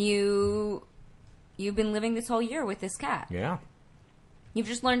 and you've been living this whole year with this cat. Yeah. You've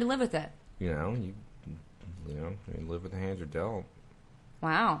just learned to live with it. You live with the hands you're dealt.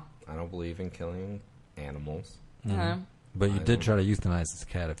 Wow. I don't believe in killing animals. But you did try to euthanize this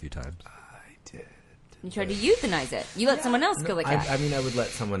cat a few times. I did. You tried to euthanize it. You let someone else kill the cat. I mean, I would let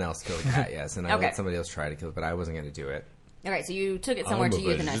someone else kill the cat, yes, and I Okay. let somebody else try to kill it, but I wasn't going to do it. Okay, so you took it somewhere I'm to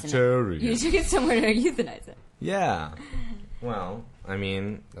a euthanize it. vegetarian. You took it somewhere to euthanize it. Yeah. Well, I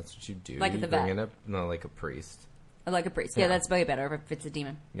mean, that's what you do. Like at You the bring vet. it up, no, like a priest. Like a priest. Yeah, Yeah. that's way better if it's a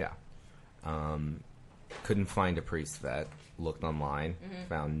demon. Yeah. Couldn't find a priest vet. Looked online,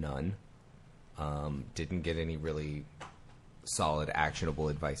 found none. Didn't get any really solid, actionable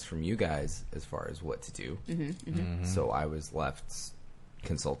advice from you guys as far as what to do. So I was left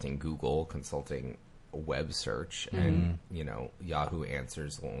consulting Google, consulting a web search, and Yahoo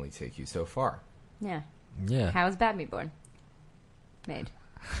Answers will only take you so far. Yeah. Yeah. How was Babby born? Made.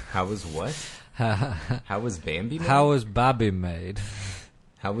 How was what? How was Bambi made? How was Bobby made?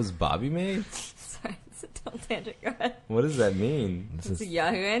 How was Bobby made? Sorry, it's a total tangent. Go ahead. What does that mean? This It's is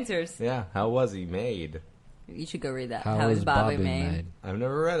Yahoo Answers. Yeah, how was he made? You should go read that. how was was Bobby, Bobby made? made? I've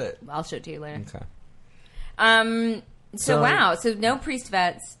never read it. I'll show it to you later. Okay. So wow. So no priest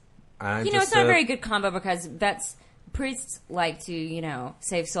vets. I It's just, not a very good combo because priests like to,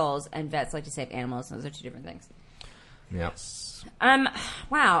 save souls, and vets like to save animals. Those are two different things. Yeah.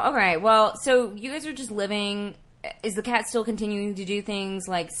 Wow. All right. Well, so you guys are just living. Is the cat still continuing to do things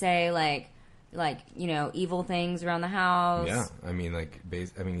like evil things around the house? Yeah, I mean,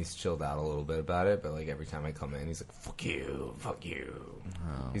 he's chilled out a little bit about it, but like every time I come in, he's like, "Fuck you, fuck you."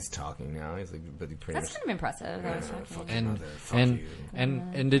 Oh. He's talking now. He's like, but he pretty That's much. kind of impressive. That was shocking. Fuck And mother, fuck and you.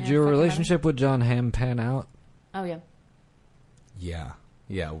 and did Yeah, your fuck relationship with John Hamm pan out? Oh yeah.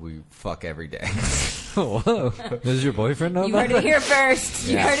 Yeah, we fuck every day. Whoa! Does your boyfriend know You about heard it that? here first.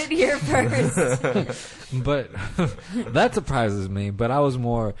 You Yeah. heard it here first. But that surprises me. But I was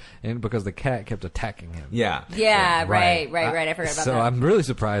more in because the cat kept attacking him. Yeah, Yeah. Right. Right. I forgot about So that. I'm really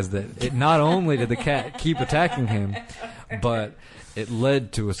surprised that it not only did the cat keep attacking him, but it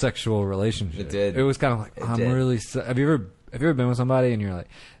led to a sexual relationship. It did. It was kind of like It I'm did. really. Have you ever been with somebody and you're like,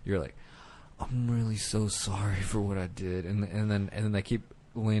 I'm really so sorry for what I did, and then they keep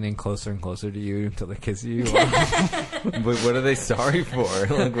leaning closer and closer to you until they kiss you. But what are they sorry for?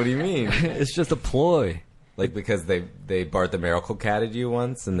 Like, what do you mean? It's just a ploy. Like because they Bart the Miracle catted you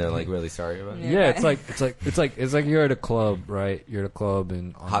once, and they're like really sorry about it. Yeah, it's like you're at a club, right? You're at a club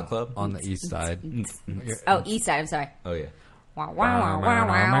Hot club? on the east side. Oh, East Side. I'm sorry. Oh yeah. Wow, wow, wow,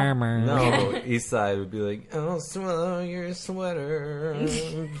 wow, wow. No, East Side would be like, "Oh, swallow your sweater."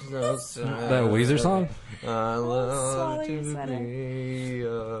 That Weezer song? I love swallow your to sweater. be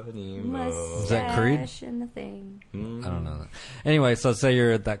an emo. Is that Creed? Mustache and the thing. I don't know. Anyway, so say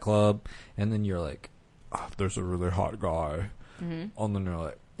you're at that club, and then you're like, "There's a really hot guy," and then you're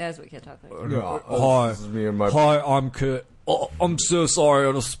like, That's what Kid Talk like. "Hi, This is me and my hi, I'm Kit. Oh, I'm so sorry.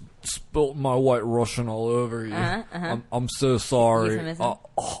 I just spilt my white Russian all over you. I'm so sorry. Euphemism.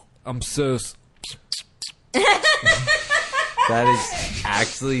 I'm so." That is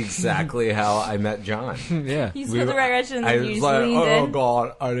actually exactly how I met John. Yeah. You spelled the right Russian and I then you was just like, leaned "Oh in.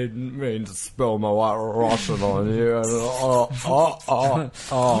 God, I didn't mean to spill my white Russian on you."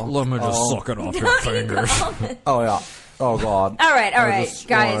 Let me just suck it off your fingers. Oh yeah. Oh God. All right, just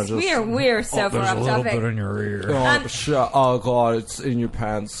guys. wanna We're so far There's a off little topic. bit in your ear. Oh shit! Oh God, it's in your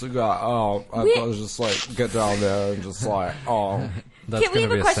pants. God, I was just like, get down there and just like, oh. That's Kit, we have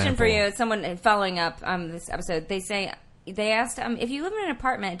gonna a be question for sample. you. Someone following up this episode. They asked if you live in an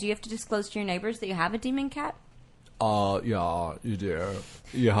apartment, do you have to disclose to your neighbors that you have a demon cat? Yeah, you do.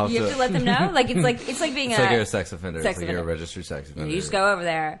 You have You have to let them know. Like it's like being It's like you're a sex offender. sex It's like you're a offender. registered sex offender. You just go over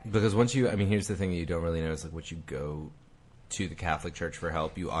there. Because once you, I mean, here's the thing that you don't really know is like once you go to the Catholic Church for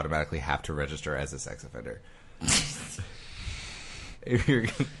help, you automatically have to register as a sex offender. If you're,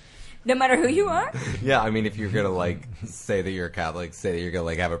 No matter who you are. yeah, I mean, if you're gonna like say that you're a Catholic, say that you're gonna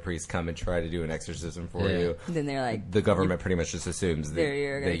like have a priest come and try to do an exorcism for Yeah. you, Then they're like, the government pretty much just assumes that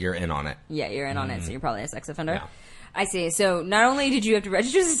you're in on it. yeah, you're in on it, Mm. so you're probably a sex offender. Yeah. I see. So not only did you have to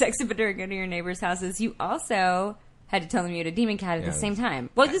register as a sex offender and go to your neighbors' houses, you also had to tell them you had a demon cat at the Yeah. same time.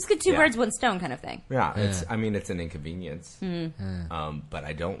 Well, this could two Yeah. birds, one stone kind of thing. Yeah, Yeah. I mean, it's an inconvenience. Mm-hmm. But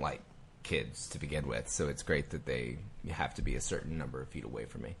I don't like kids to begin with, so it's great that they have to be a certain number of feet away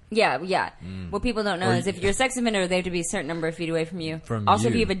from me. Yeah. What people don't know Or is if you're a sex offender, they have to be a certain number of feet away from you. From also,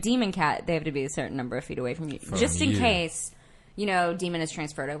 if you. you have a demon cat, they have to be a certain number of feet away from you. Just in you. case, demon is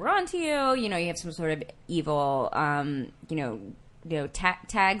transferred over onto you. You have some sort of evil,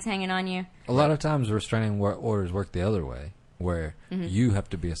 tags hanging on you. A lot of times restraining orders work the other way, where Mm-hmm. you have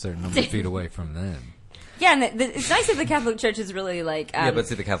to be a certain number of feet away from them. Yeah, and it's nice that the Catholic Church is really like. Yeah, but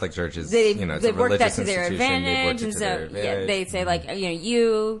see, the Catholic Church is, They've it's a worked that religious to their institution. They've worked advantage, it and to so their advantage. they say like,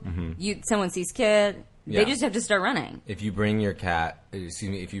 you, someone sees kid, Yeah. they just have to start running. If you bring your cat,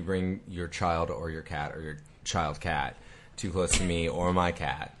 if you bring your child or your cat or your child cat too close to me or my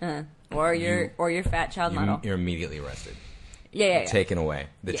cat, Or your fat child model. you're immediately arrested. Yeah. Taken away.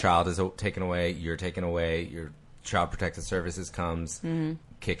 The Yeah. child is taken away. You're taken away. Your Child Protective Services comes, Mm-hmm.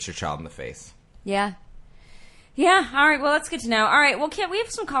 kicks your child in the face. Yeah. Yeah, all right, well, that's good to know. All right, well, Kent, we have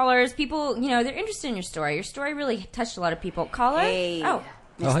some callers. People, they're interested in your story. Your story really touched a lot of people. Caller? Hey, Oh,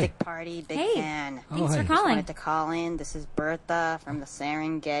 Mystic hey. Party, Big hey. fan. Thanks hey. for Just calling. wanted to call in. This is Bertha from the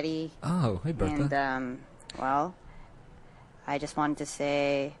Serengeti. Oh, hey, Bertha. And, well, I just wanted to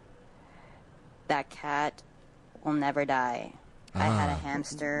say that cat will never die. I had a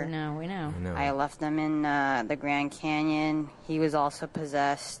hamster. No, we know. No. I left him in the Grand Canyon. He was also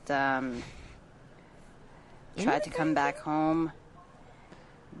possessed. Tried to come back home,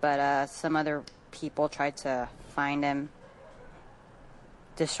 but some other people tried to find him.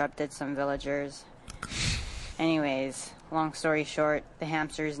 Disrupted some villagers. Anyways, long story short, the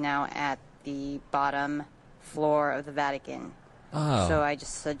hamster is now at the bottom floor of the Vatican. Oh. So I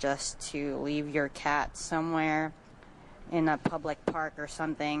just suggest to leave your cat somewhere in a public park or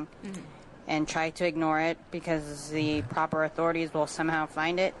something and try to ignore it because the proper authorities will somehow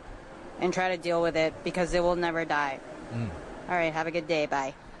find it and try to deal with it because it will never die. All right, have a good day.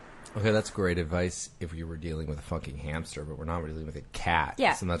 Bye. Okay, that's great advice if we were dealing with a fucking hamster, but we're not dealing with a cat.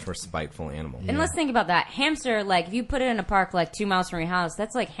 Yeah. It's a much more spiteful animal. And let's think about that. Hamster, like, if you put it in a park, like, 2 miles from your house,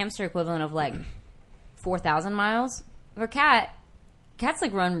 that's, like, hamster equivalent of, like, 4,000 miles. For cats,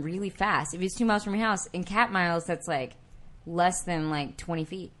 like, run really fast. If it's 2 miles from your house, in cat miles, that's, like, less than, like, 20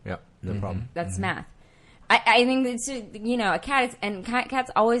 feet. Yep, no problem. That's math. I think it's, a cat is, and cats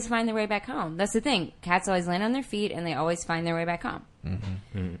always find their way back home. That's the thing. Cats always land on their feet, and they always find their way back home.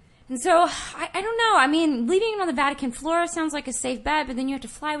 And so, I don't know. I mean, leaving it on the Vatican floor sounds like a safe bet, but then you have to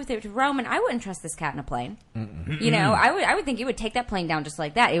fly with it to Rome, and I wouldn't trust this cat in a plane. I would think it would take that plane down just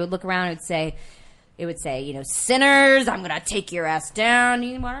like that. It would look around, it would say, sinners, I'm going to take your ass down.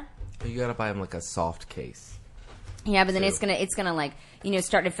 Need any water? You gotta buy him like a soft case. Yeah, but then So- it's gonna like,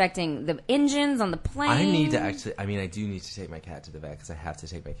 start affecting the engines on the plane. I need to actually, I do need to take my cat to the vet because I have to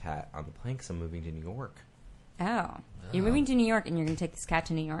take my cat on the plane because I'm moving to New York. Oh. You're moving to New York, and you're going to take this cat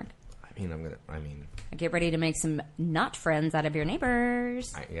to New York? Get ready to make some not friends out of your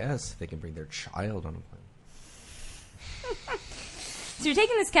neighbors. I guess they can bring their child on a plane. So you're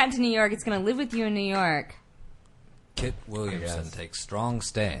taking this cat to New York. It's going to live with you in New York. Kit Williamson Yes. takes strong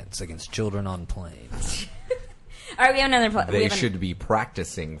stance against children on planes. All right, we have another play. They should be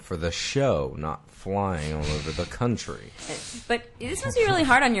practicing for the show, not flying all over the country. But this must be really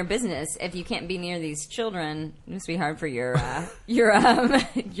hard on your business if you can't be near these children. It must be hard for your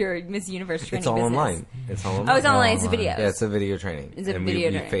Miss Universe training It's all business. online. It's all online. Oh, it's online. It's a Online. video. Yeah, it's a video training. It's a and video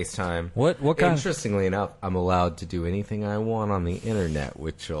we training. FaceTime. What kind? Interestingly enough, I'm allowed to do anything I want on the internet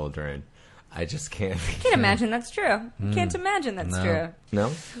with children. I just can't. Can't imagine that's true. Can't imagine that's No. true.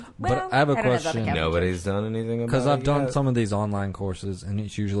 No? Well, I have a don't know about the question. Catholic Nobody's done anything about it Because I've done yet. some of these online courses, and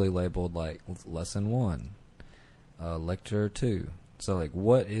it's usually labeled like lesson 1, lecture 2. So, like,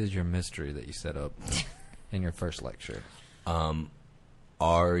 what is your mystery that you set up in your first lecture?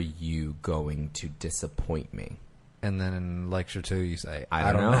 Are you going to disappoint me? And then in lecture 2, you say,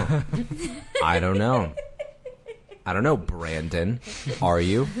 I don't know. I don't know. I don't know, Brandon. Are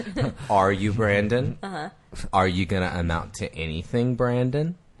you? Are you, Brandon? Uh-huh. Are you going to amount to anything,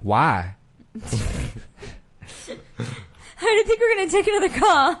 Brandon? Why? I think we're going to take another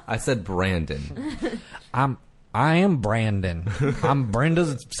call. I said Brandon. I am Brandon. I'm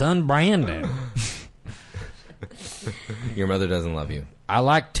Brenda's son, Brandon. Your mother doesn't love you. I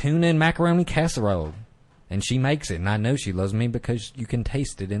like tuna and macaroni casserole. And she makes it, and I know she loves me because you can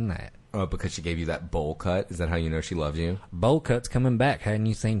taste it in that. Oh, because she gave you that bowl cut? Is that how you know she loves you? Bowl cut's coming back. Hadn't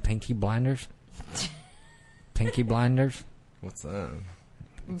you seen Pinky Blinders? Pinky Blinders? What's that?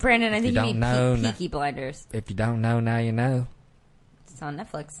 Brandon, I think you don't need know, Peaky Blinders. If you don't know, now you know. It's on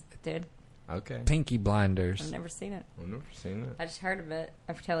Netflix, dude. Okay. Pinky Blinders. I've never seen it. I've never seen it. I just heard of it.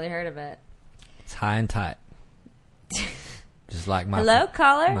 I've totally heard of it. It's high and tight. Just like my Hello,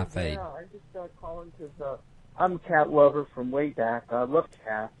 caller? my fade. Yeah, I just calling because I'm a cat lover from way back. I love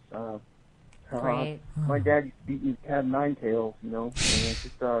cats. Great. My dad used to beat me with cat of nine tails, you know, and it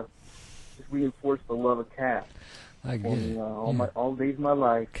just reinforced the love of cats I for get me it. all days of my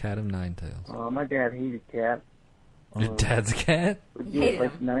life. Cat of nine tails. My dad hated cats. Your dad's a cat? He had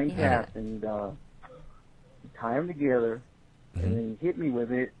like Hated 'em. nine He hated cats, and he tie them together, and then he hit me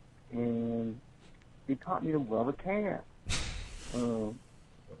with it, and he taught me to love a cat.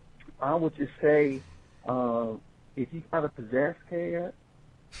 I would just say, if you got a possessed cat,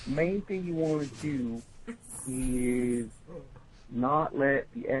 main thing you want to do is not let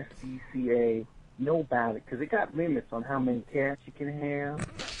the SPCA know about it, because it got limits on how many cats you can have,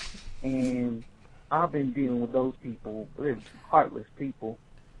 and I've been dealing with those people. They're heartless people,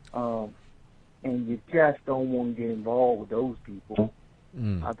 and you just don't want to get involved with those people.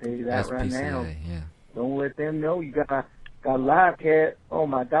 I'll tell you that right now. Yeah. Don't let them know you got a live cat. Oh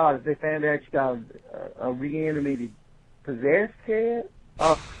my God! If they found out you got a reanimated possessed cat,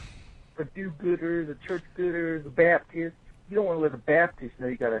 for do-gooders, a church-gooders, a Baptist, you don't want to let a Baptist know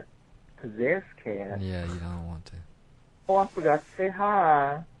you got a possessed cat. Yeah, you don't want to. Oh, I forgot to say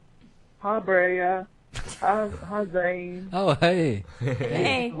hi. Hi, Brea. Hi, Zane. Oh, hey.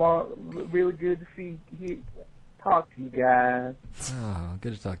 Hey. Really good to talk to you guys. Oh,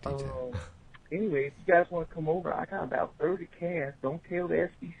 good to talk to you, too. Anyway, if you guys want to come over, I got about 30 cats. Don't tell the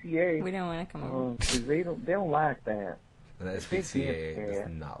SPCA. We don't want to come over. Because they don't like that. The SPCA is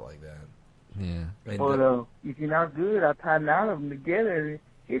not like that. Yeah. And But if you're not good, I'll tie 9 of them together and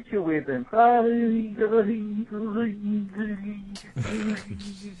hit you with them.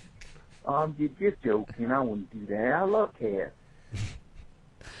 I'm just joking. I wouldn't do that. I love cats.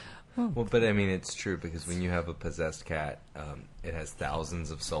 well, but I mean, it's true, because when you have a possessed cat, it has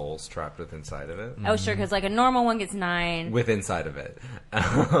thousands of souls trapped within inside of it. Oh, sure, because like a normal one gets 9. Within inside of it.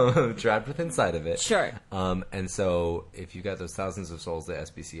 Trapped within inside of it. Sure. And so if you got those thousands of souls, the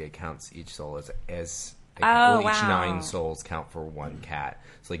SPCA counts each soul as each wow. 9 souls count for one cat.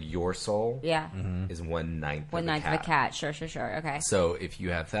 So like your soul Yeah. is 1/9 One ninth of a cat. Sure. Okay. So if you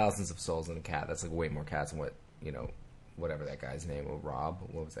have thousands of souls in a cat, that's like way more cats than what, whatever that guy's name was. Rob?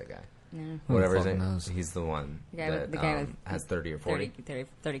 What was that guy? No. Whatever his fuck name. knows? He's the one The guy that with- the guy with- has 30 or 40.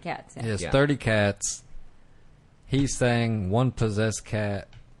 30 cats. Yeah. Yes, Yeah. 30 cats. He's saying one possessed cat,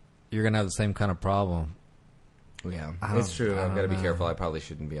 you're going to have the same kind of problem. Yeah, I it's don't- true. I I've got to don't be know. careful. I probably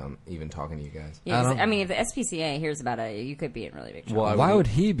shouldn't be on even talking to you guys. Yeah, 'cause, I don't- I mean, if the SPCA hears about it, you could be in really big trouble. Well, Why would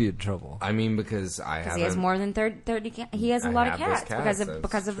he be in trouble? I mean, because I Because haven't. he has more than 30 cats. He has a I lot of have those cats, cats, that's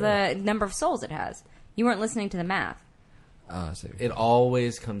because of true. the number of souls it has. You weren't listening to the math. Oh, I see. It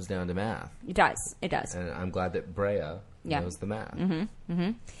always comes down to math, It does. It does. and I'm glad that Brea Yeah. knows the math.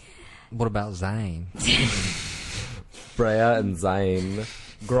 What about Zane? Brea and Zane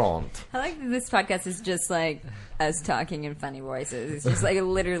Grant. I like that this podcast is just like us talking in funny voices. It's just like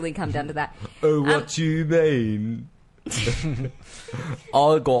literally come down to that. Oh, what you mean?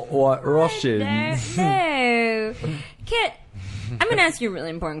 I got white Russian. No. Kit, I'm going to ask you a really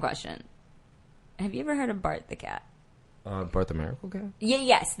important question. Have you ever heard of Bart the cat? Bart the Miracle Cat? Yeah,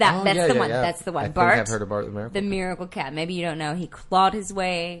 yes, that's the one. That's the one. I think Bart, I've heard of Bart the Miracle the miracle cat. Maybe you don't know. He clawed his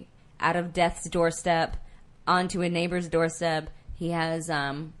way out of death's doorstep onto a neighbor's doorstep. He has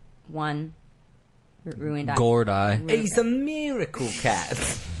one ruined eye. Gourd eye. He's a miracle cat.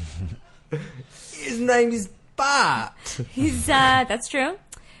 His name is Bart. He's that's true.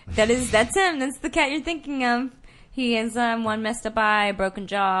 That's him. That's the cat you're thinking of. He has one messed up eye, a broken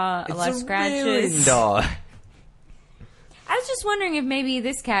jaw, a lot of scratches. I was just wondering if maybe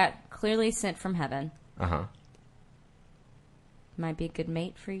this cat, clearly sent from heaven, Uh-huh. might be a good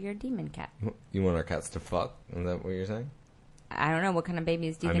mate for your demon cat. You want our cats to fuck? Is that what you're saying? I don't know. What kind of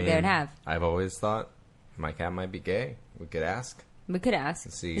babies do you think they would have? I've always thought my cat might be gay. We could ask. We could ask.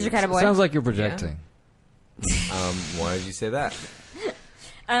 Let's see. Is your cat a boy? Sounds like you're projecting. Why did you say that?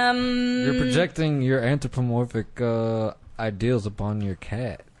 You're projecting your anthropomorphic ideals upon your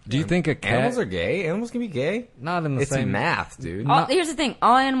cat. Do you think a cat... Animals are gay? Animals can be gay? Not in the It's same... math, dude. Here's the thing: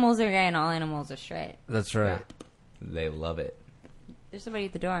 all animals are gay and all animals are straight. That's right. They love it. There's somebody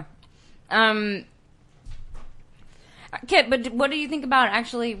at the door. Kit, but what do you think about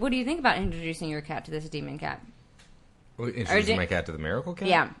introducing your cat to this demon cat? Introducing my cat to the miracle cat?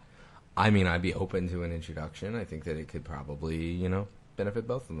 Yeah. I mean, I'd be open to an introduction. I think that it could probably, benefit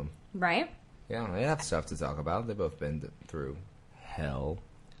both of them. Right? Yeah, they have stuff to talk about. They've both been through hell.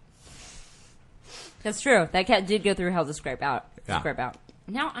 That's true. That cat did go through hell to scrape out. Yeah.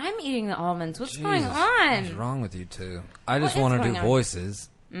 Now I'm eating the almonds. What's Jesus, going on? What's wrong with you two? I just What is want to going do on? voices.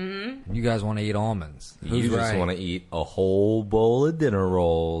 Mm-hmm. You guys want to eat almonds. Who's You just right? want to eat a whole bowl of dinner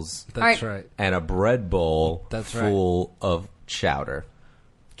rolls That's All right. right. and a bread bowl That's right. full of chowder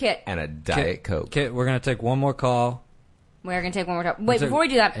Kit, and a Diet Coke. Kit, we're going to take one more call. we're gonna take one more time. Wait, before we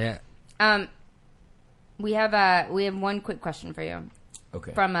do that, Yeah. we have one quick question for you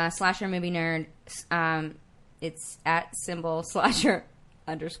Okay. from Slasher Movie Nerd. It's at symbol slasher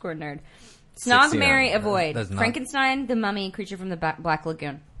 _nerd. Snog, 69. marry, avoid. That's not- Frankenstein, the Mummy, Creature from the Black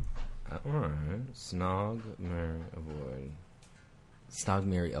Lagoon. All right. Snog, marry, avoid. Snog,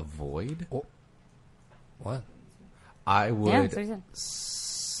 marry, avoid? What? I would Yeah, that's what he said.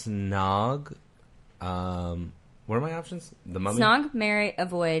 snog. What are my options? The Mummy? Snog, marry,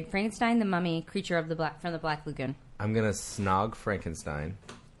 avoid. Frankenstein, the Mummy, Creature from the Black Lagoon. I'm going to snog Frankenstein.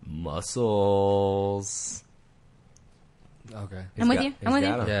 Muscles. Okay. I'm with you. I'm with you.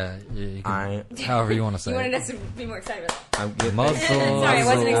 Yeah, you can, I- however you want to say You wanted it. us to be more excited about that. I'm getting Muscles. Sorry, I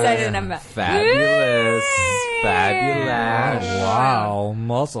wasn't excited enough about Fabulous. Oh, Fabulous. wow,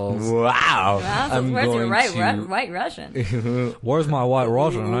 muscles. Wow. I'm Where's your going to... white Russian? Where's my white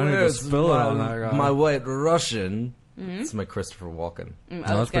Russian? I need to Where's spill it on that guy. my white Russian. It's my Christopher Walken.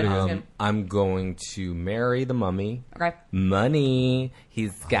 that's pretty good. I'm going to marry the Mummy. Okay. Money.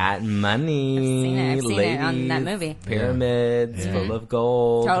 He's got money. I've seen it on that movie. Pyramids full of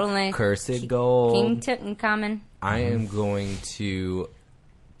gold. Totally. Cursed gold. King Tutankhamun. I am going to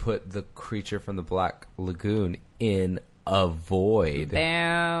put the Creature from the Black Lagoon in avoid.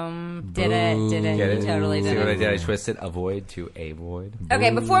 Boom. Did it. Get it? You totally See did what I it. did? I twisted avoid to avoid. Okay,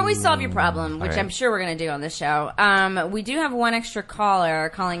 before we solve your problem, which All right. I'm sure we're going to do on this show, we do have one extra caller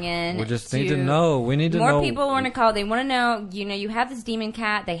calling in. We just need to know. We need to More know. people want to call. They want to know, you have this demon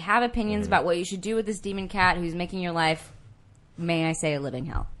cat. They have opinions Mm-hmm. about what you should do with this demon cat who's making your life, may I say, a living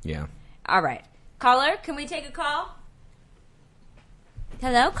hell. Yeah. All right. Caller, can we take a call?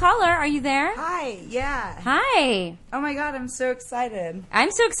 Hello, caller, are you there? Hi, yeah. Hi. Oh my god, I'm so excited.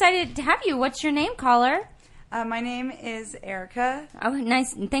 I'm so excited to have you. What's your name, caller? My name is Erica. Oh,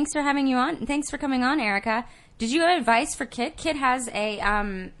 nice. And thanks for having you on. Thanks for coming on, Erica. Did you have advice for Kit? Kit has a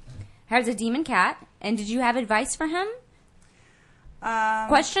demon cat, and did you have advice for him?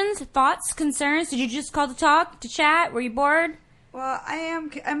 Questions, thoughts, concerns? Did you just call to talk, to chat? Were you bored? Well, I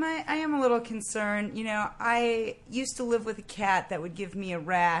am a little concerned. I used to live with a cat that would give me a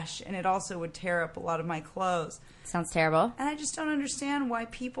rash, and it also would tear up a lot of my clothes. Sounds terrible. And I just don't understand why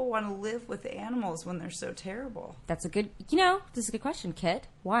people want to live with animals when they're so terrible. That's a good, this is a good question, Kit.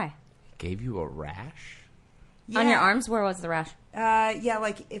 Why? Gave you a rash? On your arms? Where was the rash? Yeah,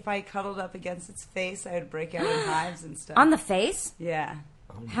 like if I cuddled up against its face, I would break out in hives and stuff. On the face? Yeah.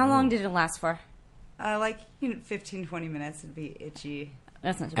 How long did it last for? 15, 20 minutes, it'd be itchy.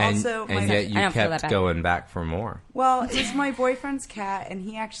 That's not too And, bad. Also, and my- yet I you don't feel that kept bad. going back for more. Well, it's my boyfriend's cat, and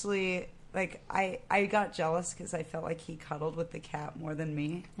he actually, I got jealous because I felt like he cuddled with the cat more than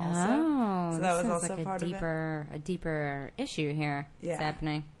me also. Oh, So that that was sounds also like part of it. a deeper issue here. Yeah. That's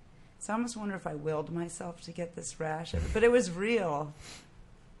happening. So I almost wonder if I willed myself to get this rash, but it was real.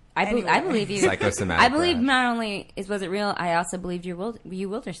 I Anyway. believe you. Psychosomatic I believe rash. not only was it real, I also believed you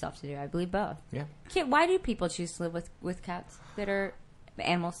willed yourself to do. I believe both. Yeah. Kit, why do people choose to live with cats that are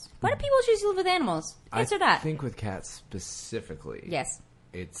animals? Why do people choose to live with animals? Answer I that. think with cats specifically, Yes.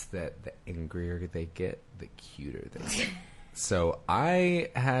 it's that the angrier they get, the cuter they get. So I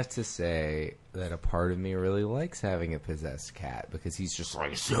have to say that a part of me really likes having a possessed cat because he's just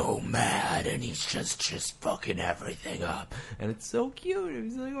like so mad and he's just fucking everything up. And it's so cute.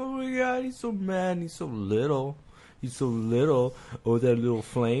 He's like, oh my god, he's so mad and he's so little. He's so little. Oh, that little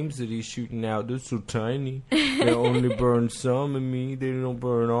flames that he's shooting out, they're so tiny. They only burn some of me. They don't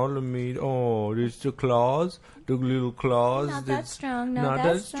burn all of me. Oh, there's the claws. The little claws. Not that strong, not Not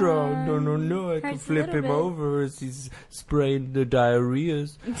that that strong. strong. No. I can Hurts a flip little him bit. over as he's spraying the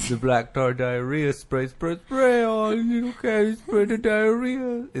diarrheas. The black tar diarrhea. Spray. Oh, little cat, he spray the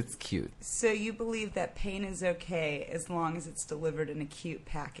diarrhea. It's cute. So you believe that pain is okay as long as it's delivered in a cute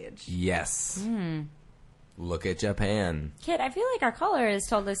package? Yes. Look at Japan. Kit, I feel like our caller has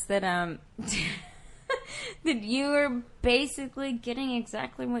told us that that you are basically getting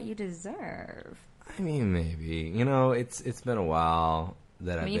exactly what you deserve. I mean, maybe. You know, it's been a while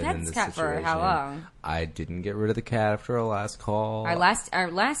that I've you've been had in this this cat situation. for how long? I didn't get rid of the cat after our last call. Our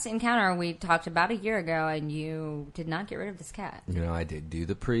last encounter we talked about a year ago, and you did not get rid of this cat. You know, I did do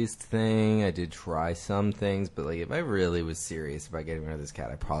the priest thing. I did try some things, but like, if I really was serious about getting rid of this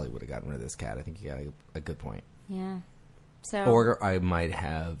cat, I probably would have gotten rid of this cat. I think you got a good point. Yeah. So. Or I might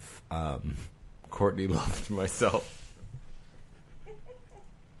have Courtney loved myself.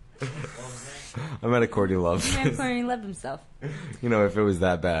 I might have Courtney loved. Yeah, Courtney loved himself. You know, if it was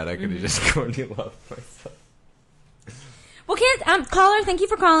that bad, I could have just Courtney loved myself. Well, Kit, caller, thank you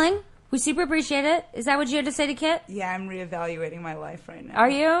for calling. We super appreciate it. Is that what you had to say to Kit? Yeah, I'm reevaluating my life right now. Are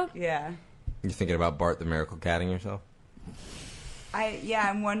you? Yeah. You're thinking about Bart the Miracle Catting yourself?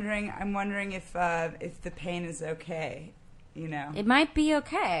 I'm wondering if the pain is okay. You know, It might be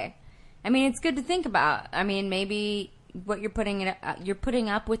okay. I mean, it's good to think about. I mean, maybe what you're putting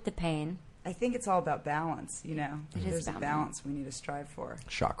up with the pain. I think it's all about balance. You know, It is there's a balance. balance we need to strive for.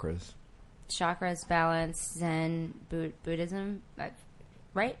 Chakras. Chakras, balance, Zen, Buddhism,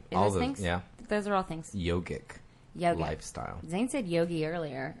 right? All Those those- things? yeah. Those are all things. Yogic. Yoga. Lifestyle. Zane said yogi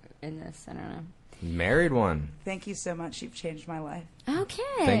earlier in this. I don't know. Married one. Thank you so much. You've changed my life. Okay.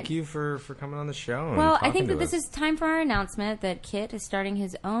 Thank you for coming on the show. And Well, I talking think to that this us. is time for our announcement that Kit is starting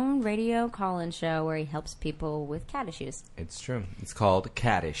his own radio call-in show where he helps people with cat issues. It's true. It's called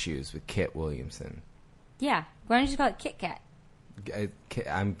Cat Issues with Kit Williamson. Yeah. Why don't you just call it Kit Kat?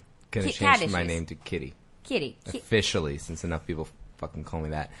 I'm going to Kit Kat change my Issues. name to Kitty. Kitty. Officially, since enough people fucking call me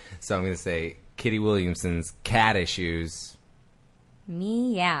that. So I'm going to say Kitty Williamson's Cat Issues.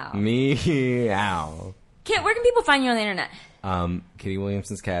 Meow. Meow. Kit, where can people find you on the internet? Kitty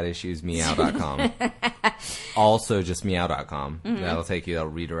Williamson's Cat Issues, meow.com. Also just meow.com. That'll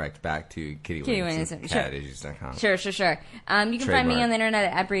redirect back to Kitty Williamson's Williamson, catissues.com. Sure. You can find me Trademark. on the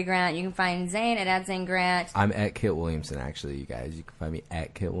internet at Bree Grant. You can find Zane at Zane Grant. I'm at Kit Williamson, actually, you guys. You can find me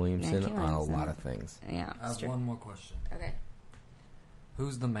at Kit Williamson Kit on a Williamson. lot of things. Yeah. I have one more question. Okay.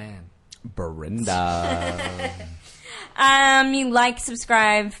 Who's the man? Berinda. You like,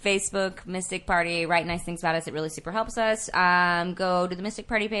 subscribe, Facebook, Mystic Party, write nice things about us. It really super helps us. Go to the Mystic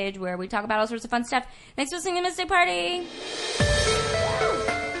Party page where we talk about all sorts of fun stuff. Thanks for listening to Mystic Party.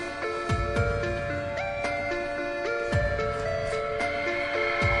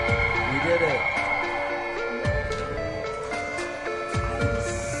 We did it.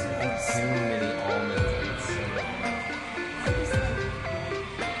 Too many almonds.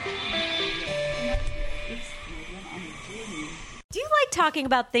 Do you like talking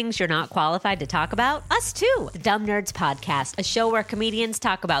about things you're not qualified to talk about? Us too. The Dumb Nerds Podcast, a show where comedians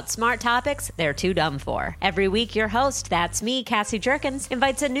talk about smart topics they're too dumb for. Every week, your host, that's me, Cassie Jerkins,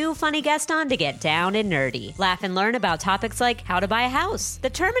 invites a new funny guest on to get down and nerdy. Laugh and learn about topics like how to buy a house, the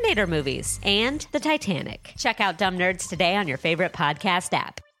Terminator movies, and the Titanic. Check out Dumb Nerds today on your favorite podcast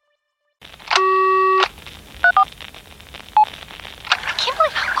app. I can't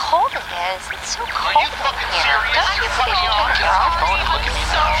believe how cold it is. It's so cold in here. Don't you think you should turn your phone and look at me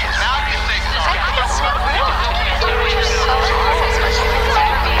now? I think it's so rude. You're so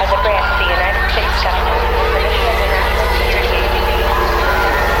As a branch of the United States government,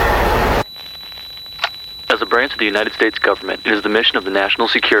 As a branch of the United States government, it is the mission of the National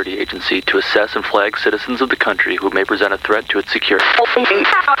Security Agency to assess and flag citizens of the country who may present a threat to its security.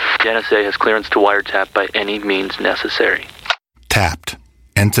 The NSA has clearance to wiretap by any means necessary. Tapped.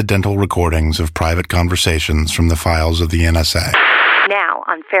 Incidental recordings of private conversations from the files of the NSA. now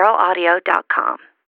on feralaudio.com.